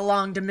it out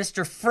along to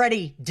Mr.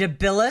 Freddie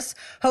DeBillis.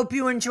 Hope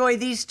you enjoy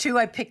these two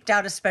I picked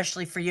out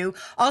especially for you.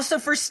 Also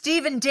for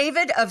Steve and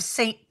David of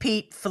St.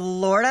 Pete,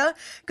 Florida.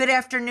 Good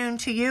afternoon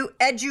to you.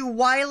 Edu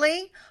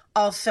Wiley,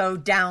 also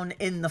down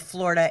in the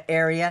Florida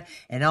area,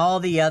 and all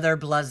the other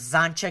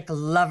Blazonczyk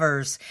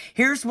lovers.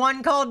 Here's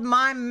one called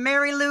My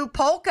Mary Lou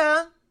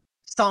Polka,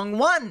 song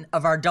 1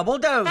 of our double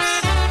dose.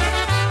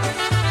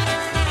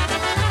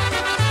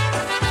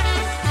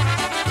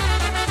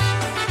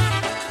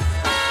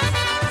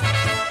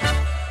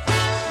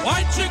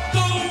 Why'd you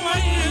go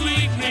away and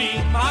leave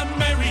me, my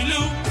Mary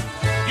Lou?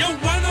 You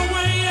went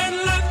away and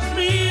left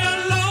me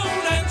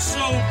alone and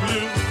so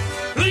blue.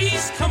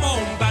 Please come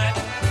on back,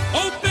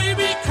 oh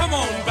baby, come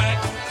on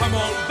back. Come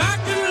on back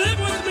and live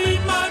with me,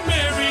 my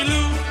Mary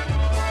Lou.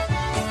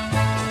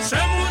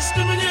 Czemuż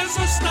ty mnie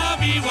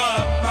zostawiła,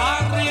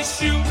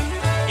 Marysiu,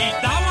 i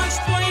dałaś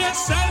twoje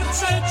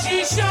serce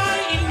dzisiaj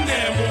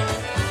innemu?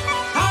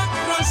 Tak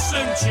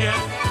proszę cię,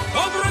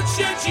 powróć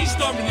się dziś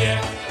do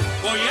mnie,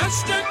 bo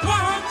jeszcze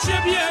kocham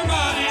ciebie,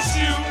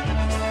 Marysiu.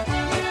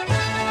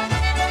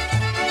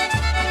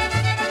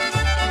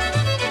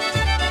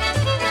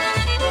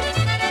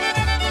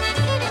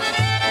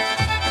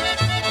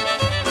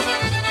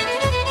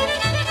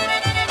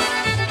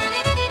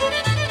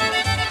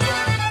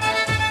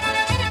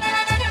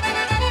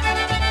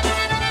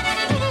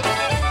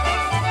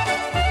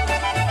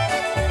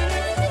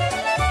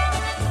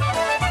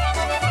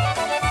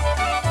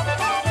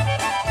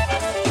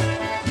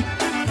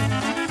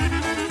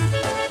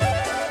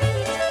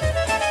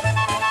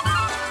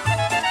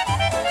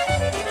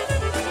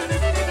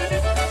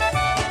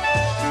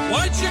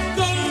 Why'd you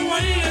go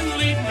away and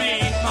leave me,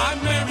 my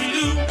Mary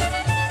Lou?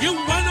 You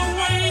went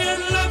away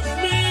and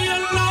left me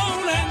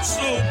alone and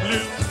so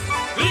blue.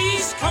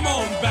 Please come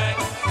on back,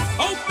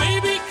 oh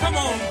baby, come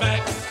on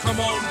back. Come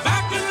on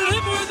back and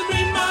live with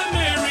me, my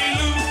Mary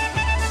Lou.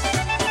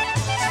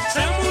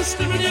 Czemuż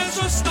ty mnie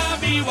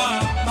zostawiła,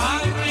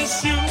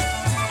 Marysiu,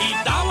 i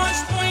dałaś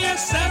twoje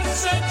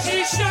serce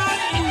dzisiaj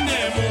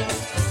innemu?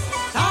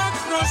 Tak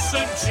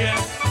proszę cię,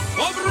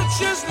 powróć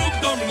się znów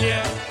do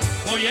mnie,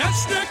 bo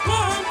jeszcze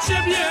kocham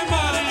ciebie,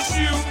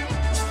 Marysiu.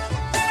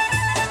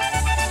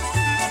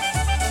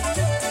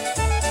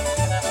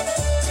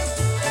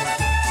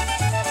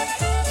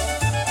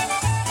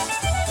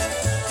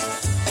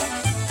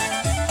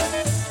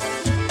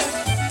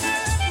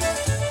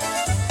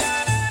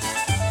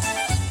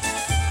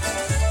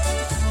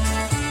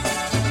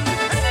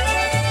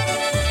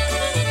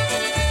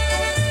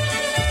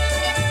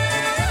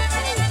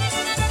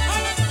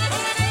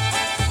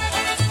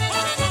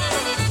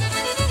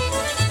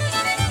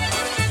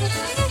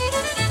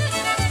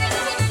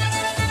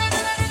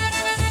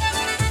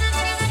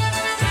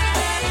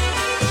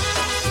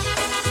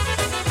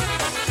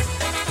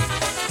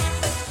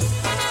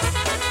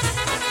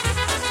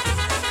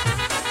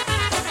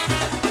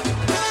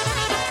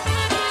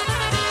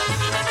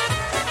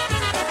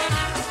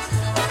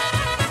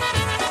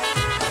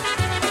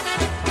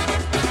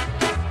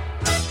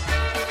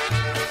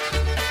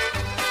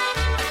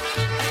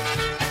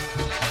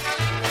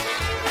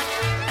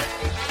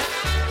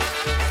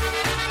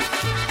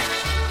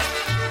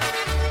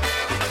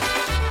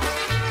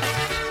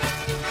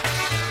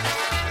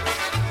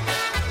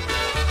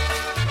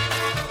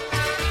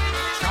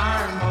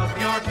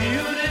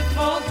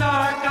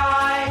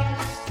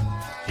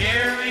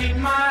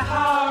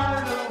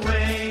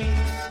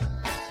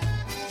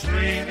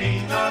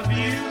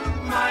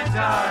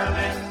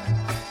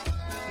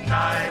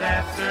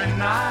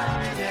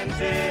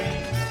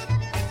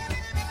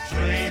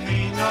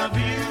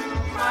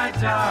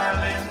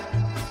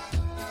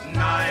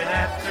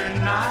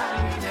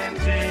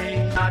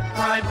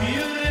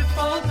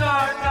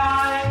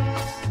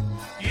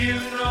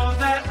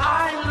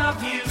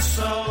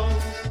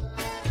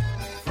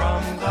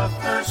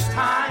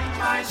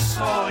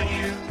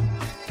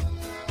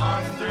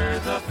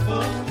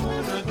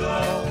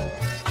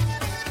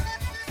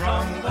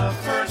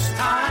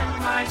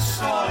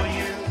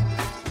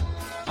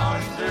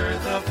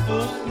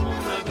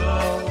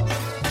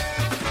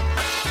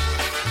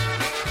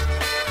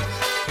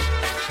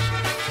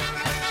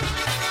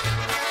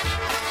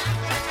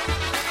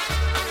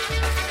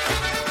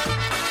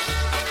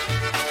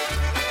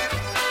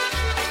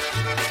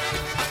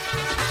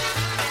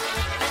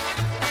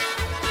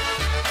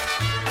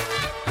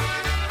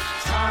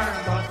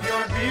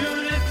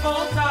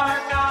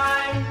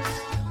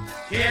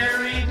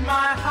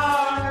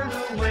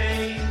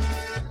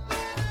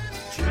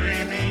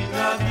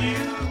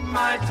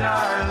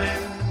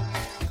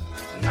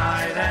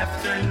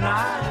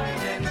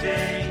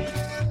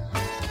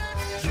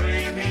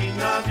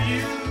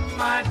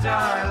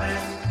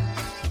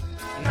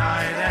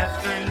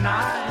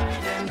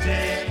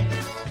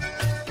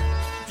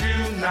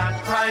 not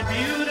cry,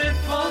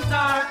 beautiful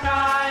dark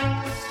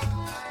eyes.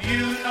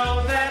 You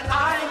know that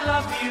I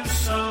love you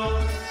so.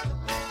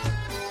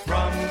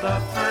 From the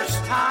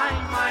first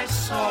time I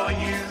saw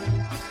you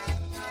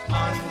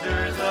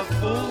under the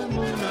full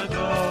moon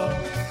ago.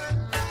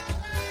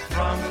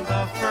 From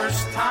the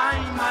first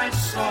time I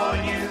saw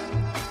you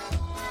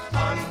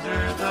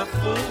under the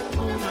full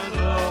moon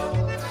ago.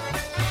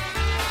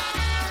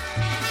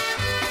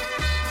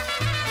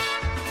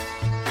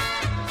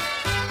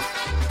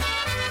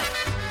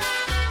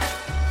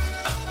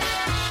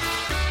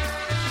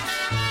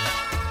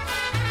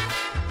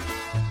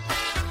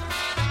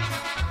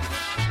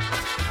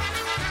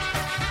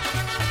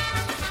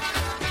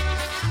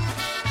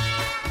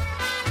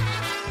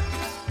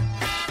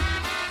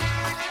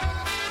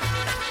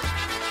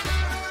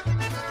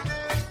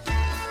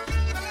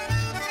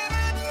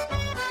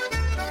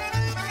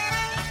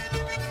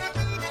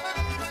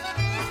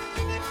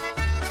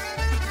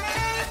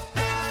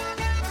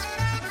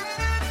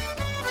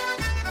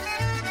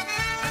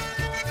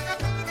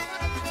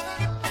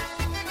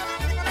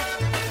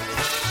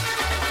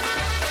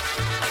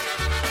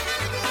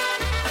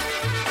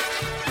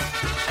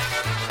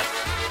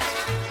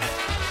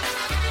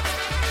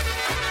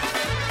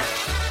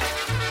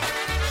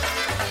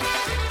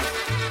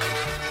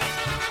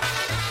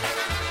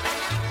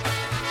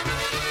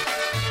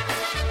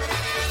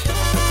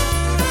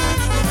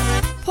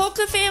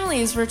 Polka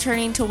Family is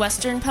returning to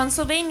Western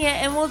Pennsylvania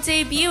and will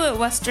debut at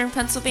Western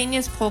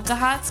Pennsylvania's Polka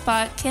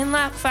Hotspot,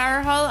 Kinloch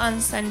Fire Hall on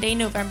Sunday,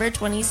 November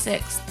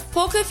 26th.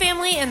 Polka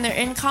Family and their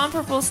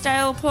incomparable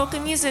style of polka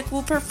music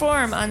will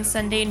perform on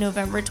Sunday,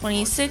 November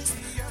 26th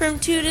from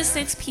 2 to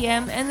 6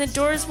 p.m. and the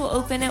doors will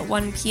open at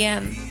 1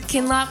 p.m.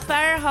 Kinloch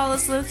Fire Hall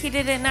is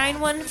located at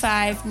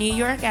 915 New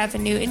York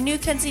Avenue in New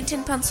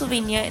Kensington,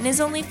 Pennsylvania and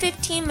is only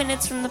 15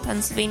 minutes from the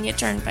Pennsylvania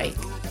Turnpike.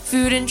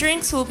 Food and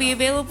drinks will be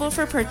available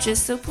for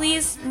purchase, so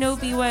please no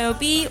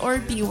BYOB or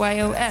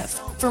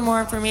BYOF. For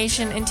more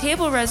information and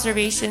table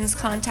reservations,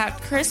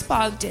 contact Chris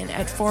Bogdan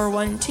at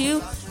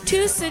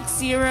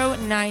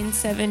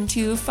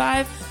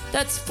 412-260-9725.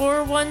 That's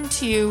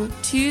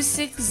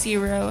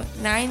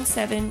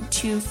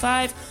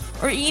 412-260-9725.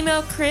 Or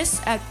email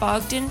Chris at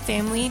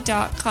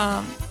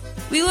bogdanfamily.com.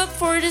 We look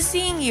forward to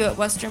seeing you at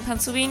Western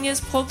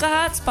Pennsylvania's Polka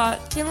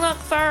Hotspot, Kinloch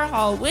Fire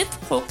Hall with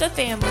Polka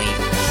Family.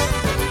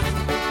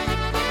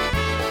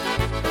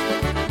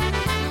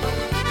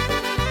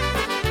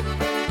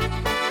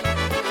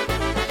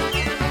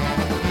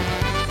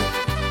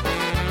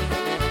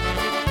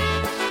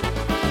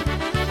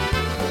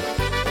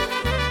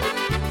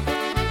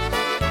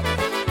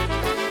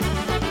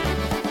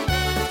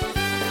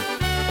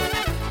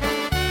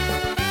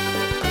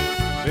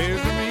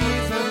 There's a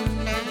reason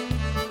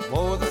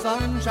for the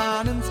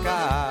sunshine and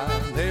sky.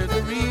 There's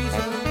a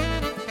reason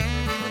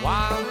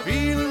why I'm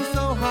feeling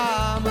so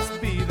high.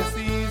 Must be the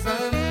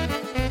season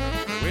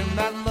when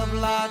that love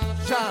light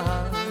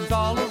shines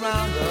all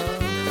around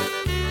us.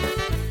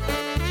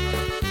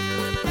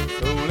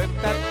 So let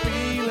that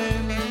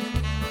feeling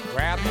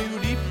grab you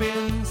deep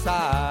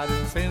inside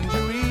and send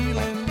you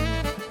reeling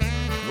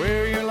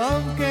where your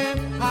love can't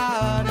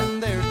hide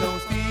and there's no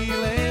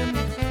stealing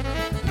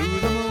through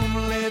the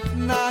moonlit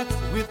nights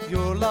with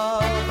your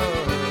lover.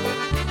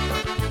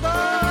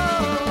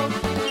 Oh,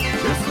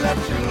 just let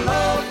your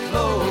love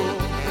flow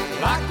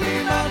like a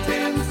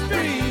mountain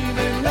stream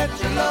and let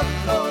your love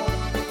flow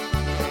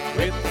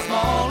with the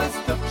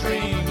smallest of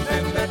dreams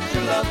and let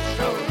your love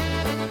show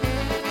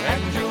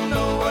and you'll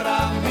know what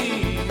I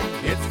mean.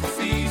 It's the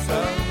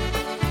season.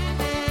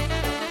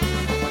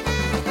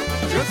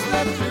 Just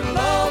let your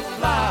love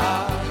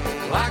fly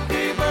like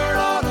a bird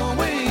on a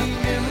wing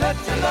and let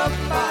your love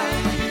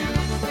find you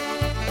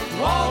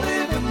to all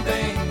living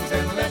things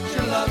and let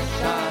your love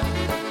shine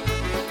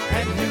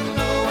and you'll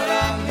know what I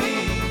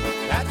mean.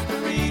 That's the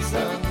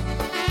reason.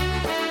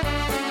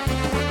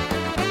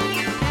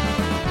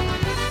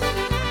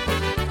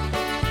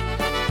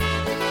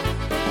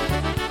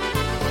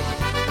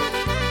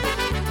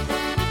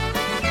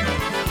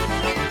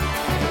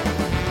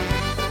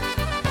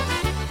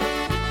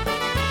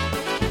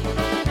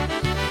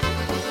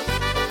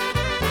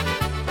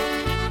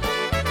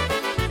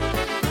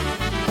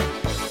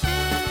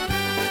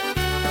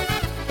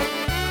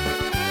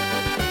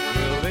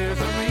 Well, there's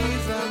a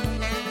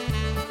reason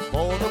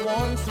for the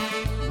warm,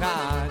 sweet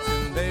nights,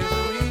 and there's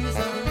a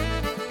reason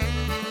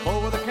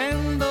for the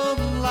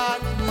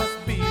candlelight.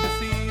 Must be the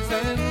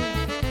season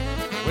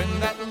when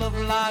that love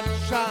light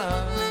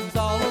shines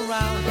all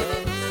around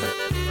us.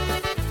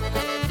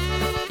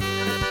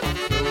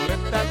 So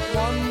let that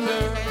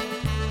wonder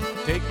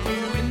take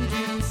you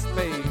into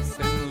space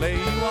and lay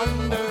you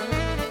under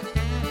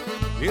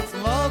its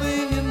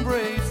loving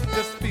embrace.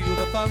 Just feel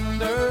the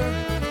thunder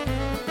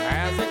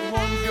as it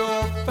warms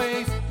your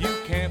face. You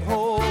can't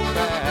hold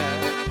back.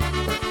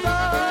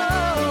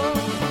 Oh,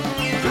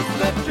 just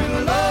let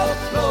your love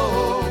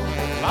flow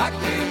like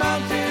a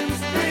mountain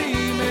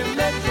stream and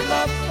let your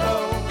love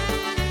flow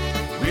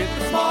with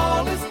the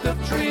smallest of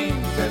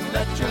dreams and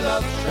let your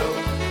love show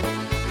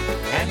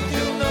and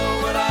you'll know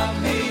what I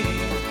mean.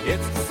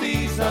 It's the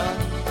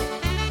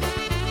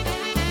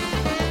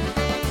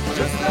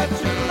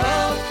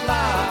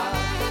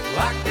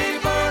like a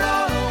bird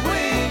on a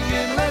wing,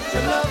 and let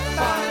your love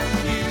find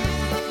you.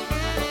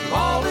 To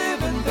all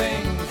living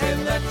things, and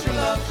let your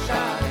love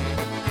shine.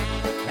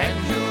 And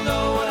you'll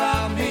know what I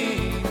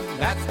mean,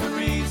 that's the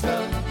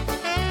reason.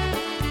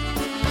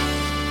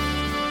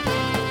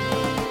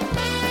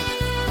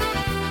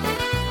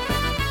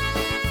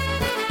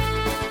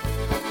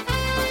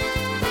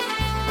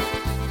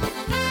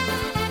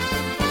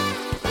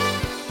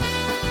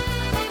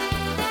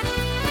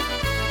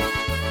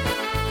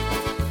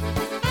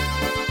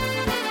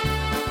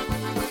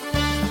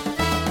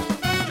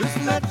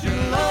 Let your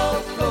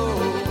love flow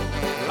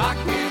like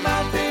a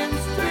mountain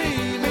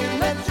stream, and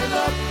let your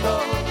love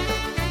flow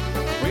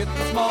with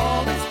the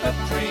smallest of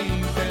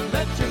dreams, and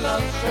let your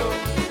love show.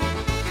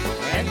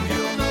 And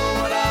you'll know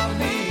what I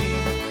mean,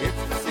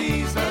 it's the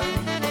season.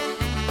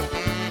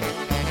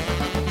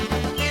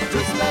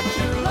 Just let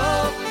your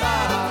love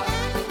fly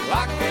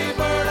like a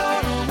bird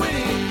on a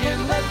wing,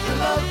 and let your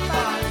love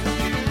find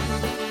you.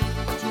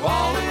 To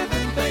all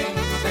living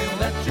things, and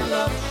let your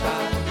love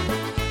shine.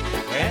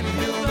 And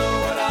you'll know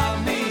what I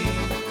mean,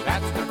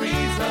 that's the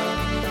reason.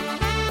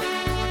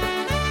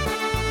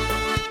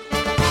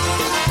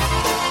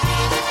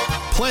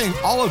 Playing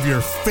all of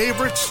your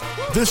favorites,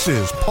 this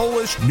is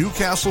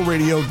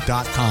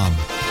PolishNewcastleRadio.com.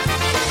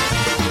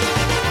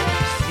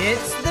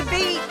 It's the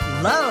beat.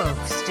 Love,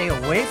 stay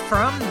away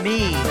from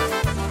me.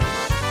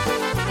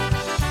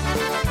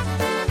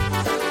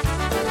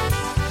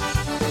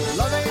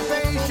 Love ain't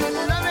patient,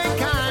 love ain't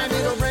kind.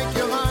 It'll break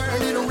your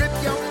heart, it'll rip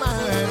your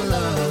mind.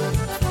 Love,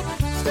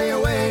 stay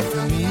away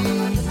from me.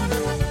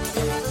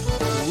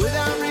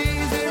 Without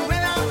reason,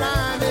 without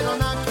rhyme, it'll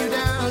knock you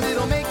down,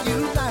 it'll make you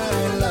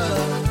blind.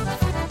 Love,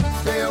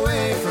 stay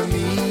away from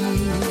me.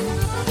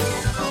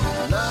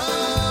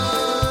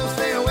 Love,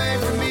 stay away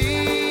from me.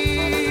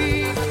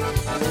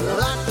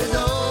 Lock the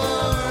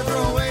door,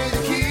 throw away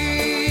the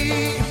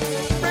key.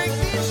 Break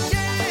these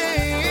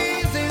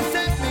chains and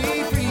set me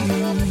free.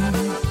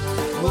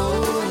 Oh,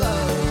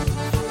 love,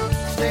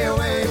 stay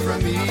away from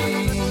me.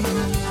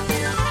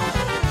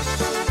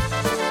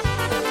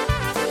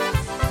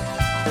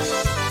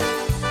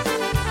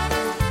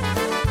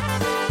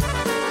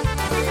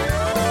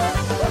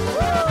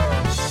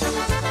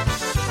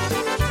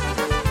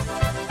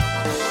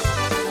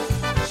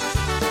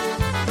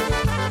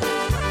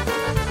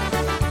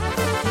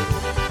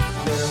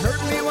 You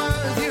hurt me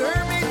once, you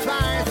hurt me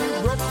twice.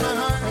 You broke my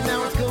heart,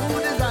 now it's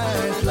cold as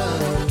ice.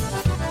 Love,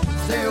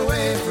 stay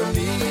away from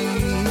me.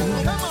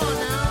 Come on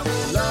now.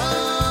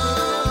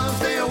 Love,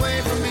 stay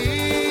away from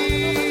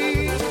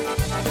me.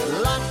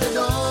 Lock the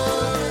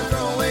door,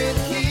 throw away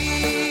the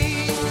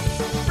key.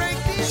 Break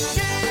these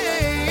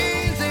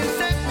chains and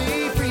set me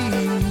free.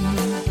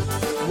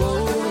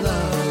 Whoa,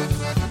 love,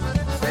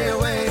 stay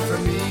away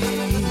from me.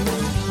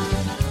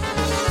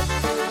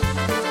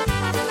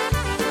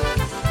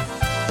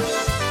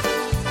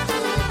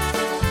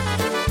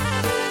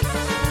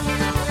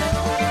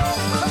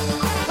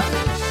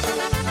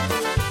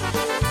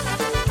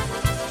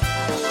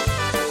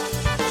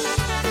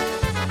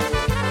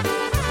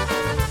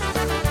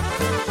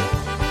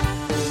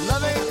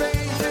 Love ain't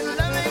patient,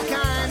 love ain't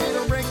kind.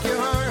 It'll break your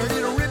heart,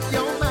 it'll rip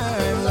your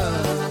mind.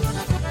 Love,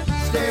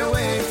 stay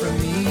away from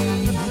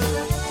me.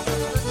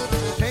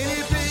 Paint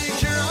a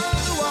picture on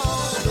the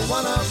wall. The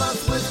one of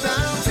us was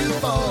bound to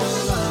fall.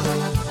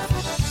 Love,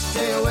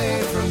 stay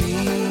away from me.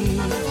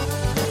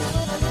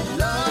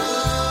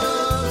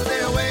 Love,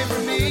 stay away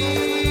from me.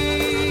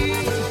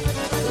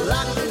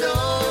 Lock the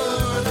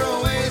door, throw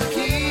away the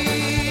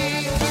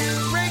key.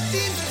 Break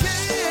these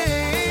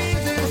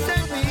chains and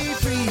set me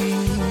free.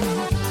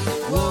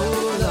 Whoa,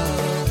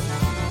 love,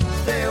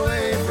 stay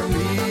away from me.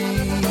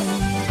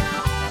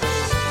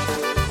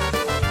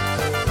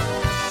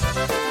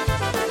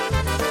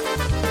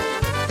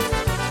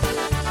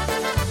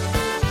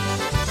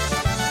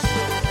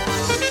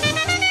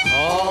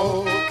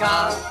 Polka,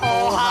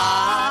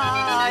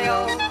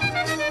 Ohio,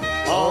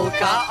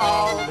 polka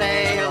all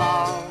day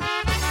long.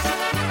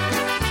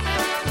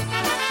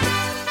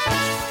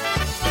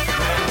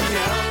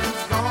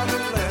 Ellen's gone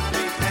and left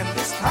me, and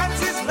this time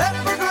she's left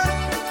for good.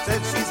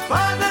 Said she's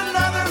found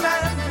another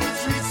man who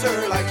treats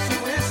her like she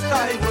wished I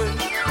would.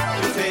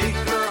 To take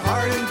her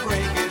heart and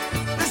break it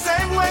the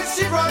same way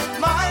she broke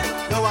mine.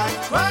 Though I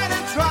tried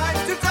and tried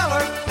to tell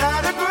her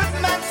that a good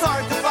man's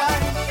hard to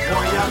find.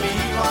 Moja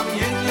miła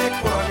mnie nie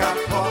kocha,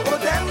 bo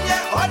ode mnie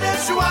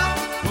odeszła.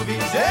 Mówi,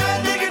 że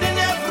nigdy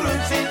nie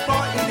wróci, bo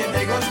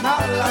innego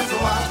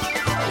znalazła.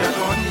 Jak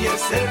on jej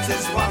serce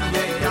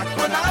złamie, jak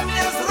ona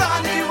mnie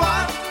zraniła,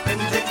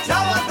 będzie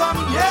chciała do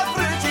mnie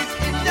wrócić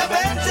i mnie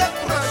będzie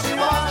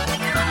prosiła.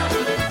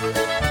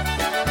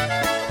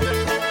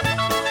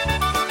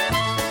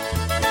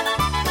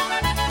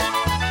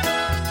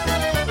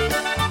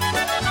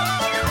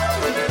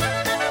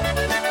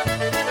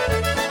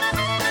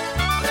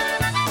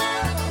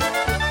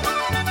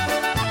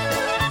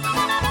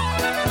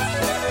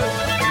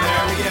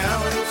 Mary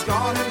Ellen's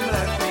gone and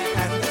left me,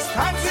 and this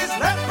time she's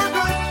left for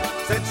good.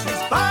 Said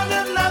she's found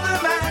another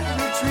man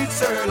who treats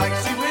her like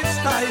she will.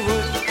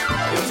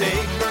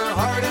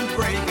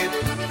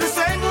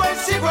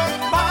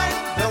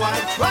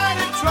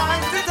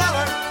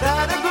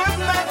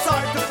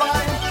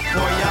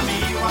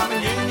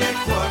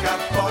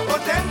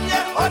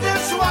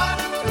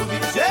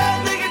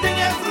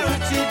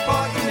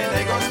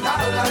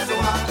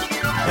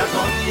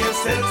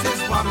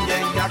 serce złamie,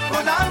 jak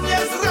ona mnie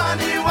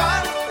zraniła.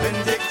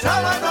 Będzie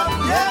chciała do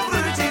mnie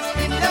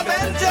wrócić i mnie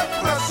będzie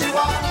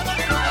prosiła.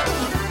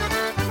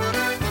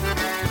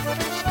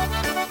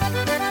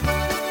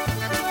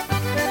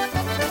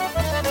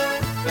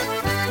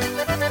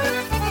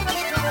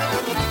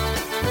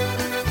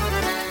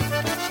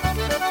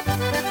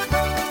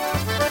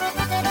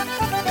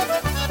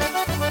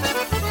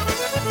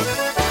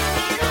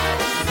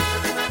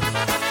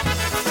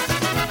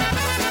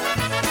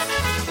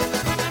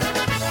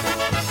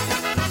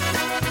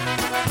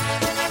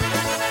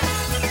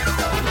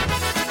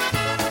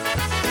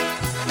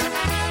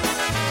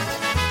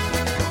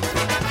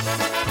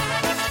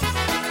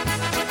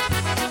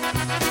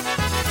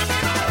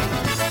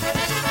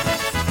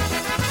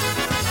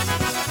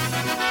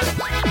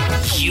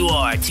 You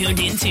are tuned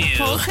into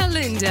Polka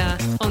Linda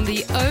on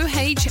the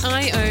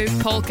OHIO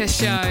Polka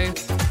Show.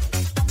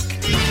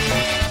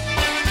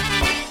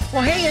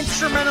 Well, hey,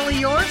 instrumentally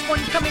yours, one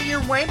coming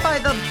your way by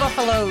the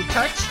Buffalo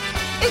Touch.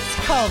 It's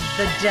called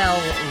the Del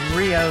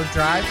Rio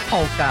Drive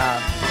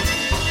Polka.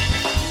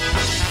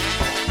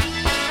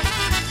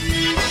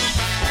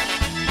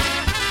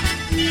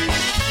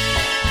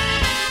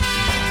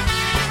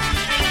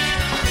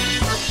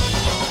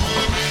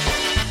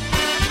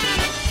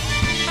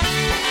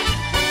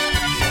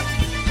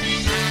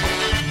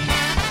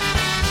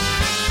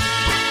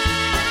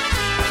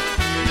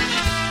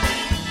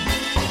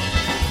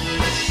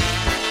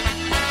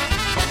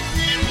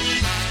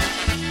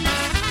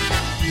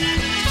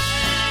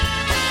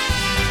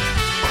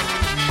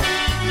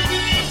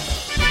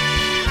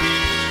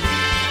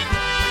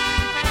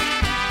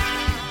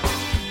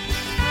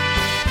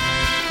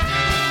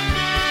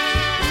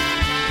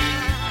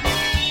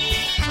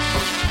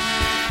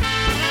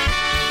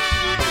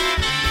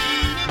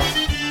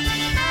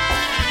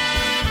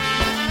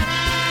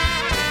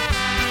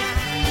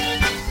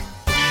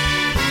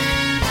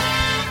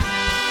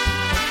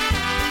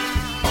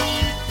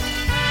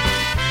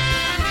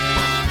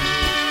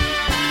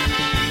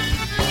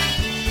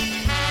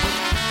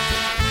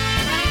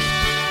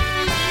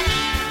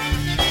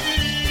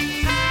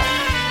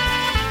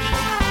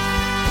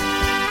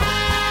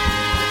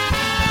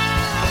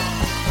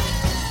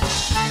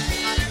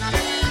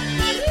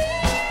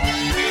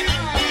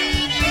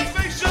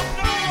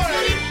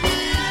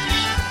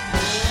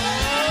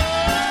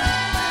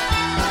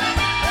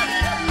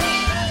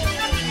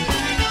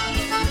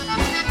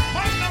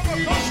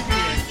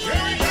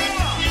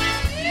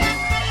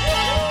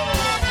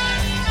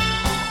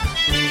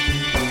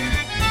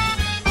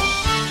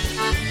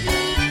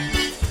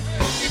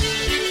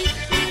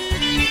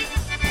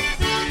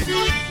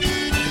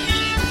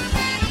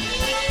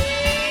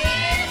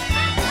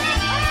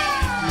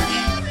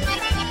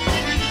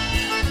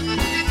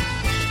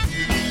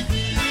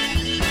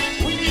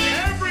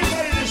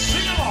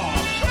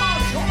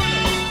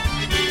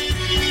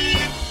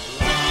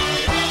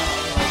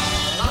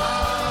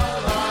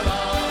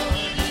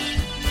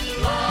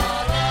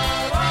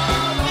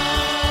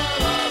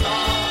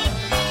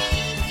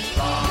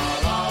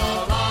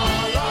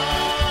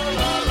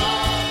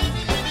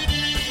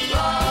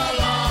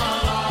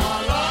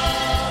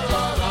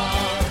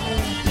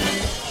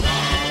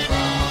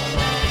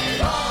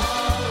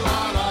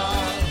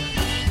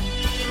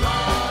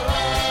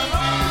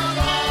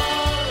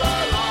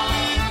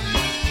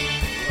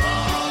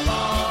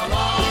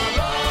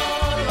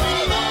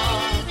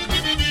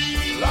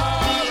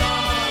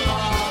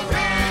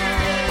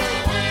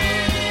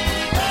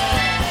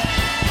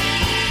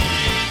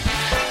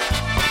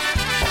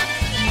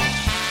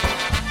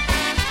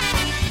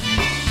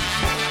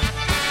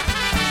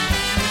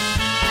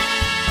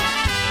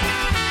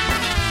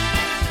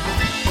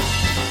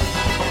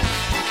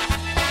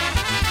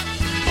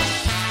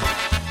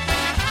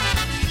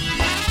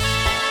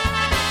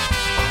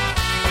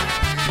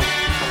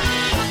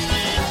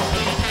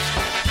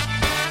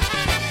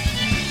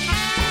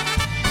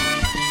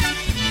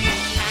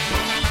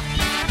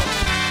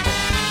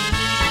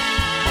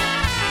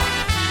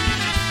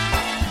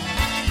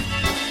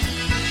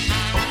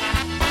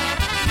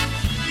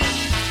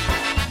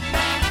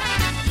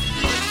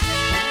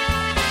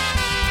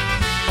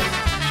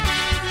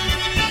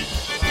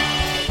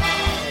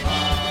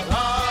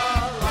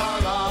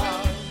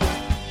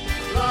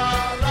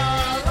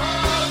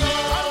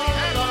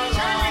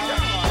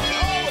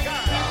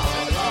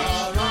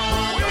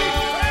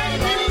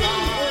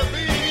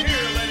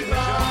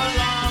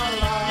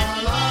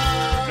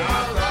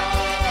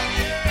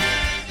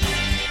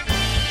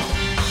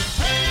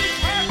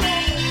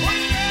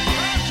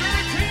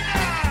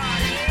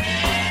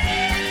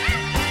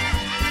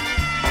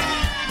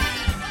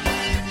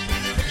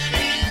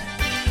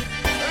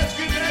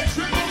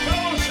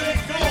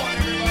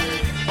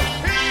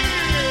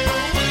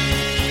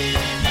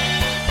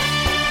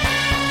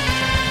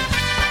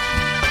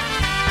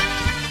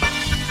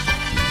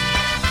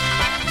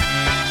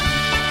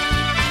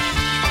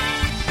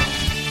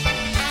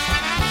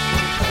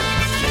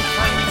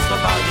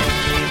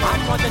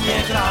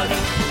 nie grali.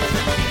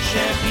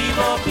 Picie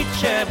piwo,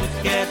 picie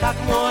wódkę, tak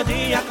młody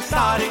jak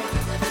stary.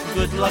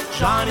 Good luck,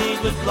 Johnny.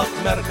 Good luck,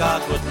 Merka.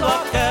 Good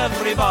luck,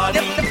 everybody.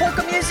 Yep, the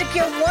polka music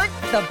you want,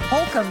 the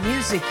polka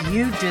music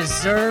you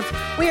deserve.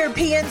 We are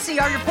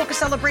PNCR, your polka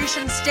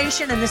celebration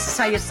station, and this is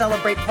how you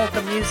celebrate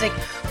polka music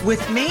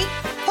with me,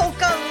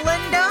 Polka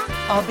Linda.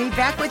 I'll be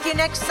back with you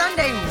next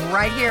Sunday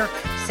right here,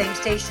 same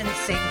station,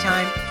 same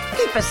time.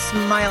 Keep a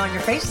smile on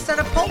your face and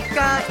a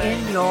polka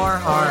in your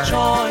heart.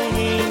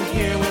 Joining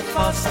here with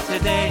us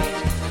today.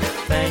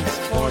 Thanks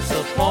for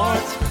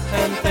support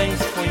and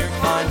thanks for your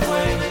kind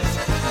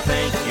ways.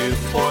 Thank you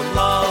for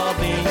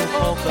loving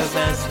polkas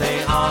as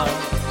they are.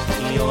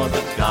 You're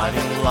the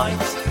guiding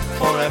lights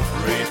for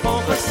every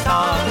polka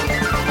star.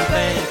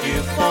 Thank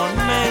you for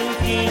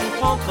making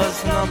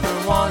polkas number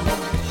one.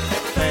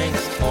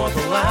 Thanks for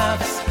the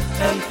laughs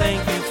and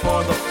thank you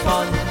for the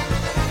fun.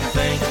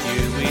 Thank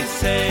you, we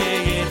say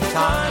it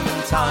time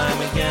and time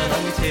again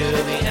until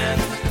the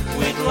end.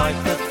 We'd like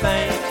to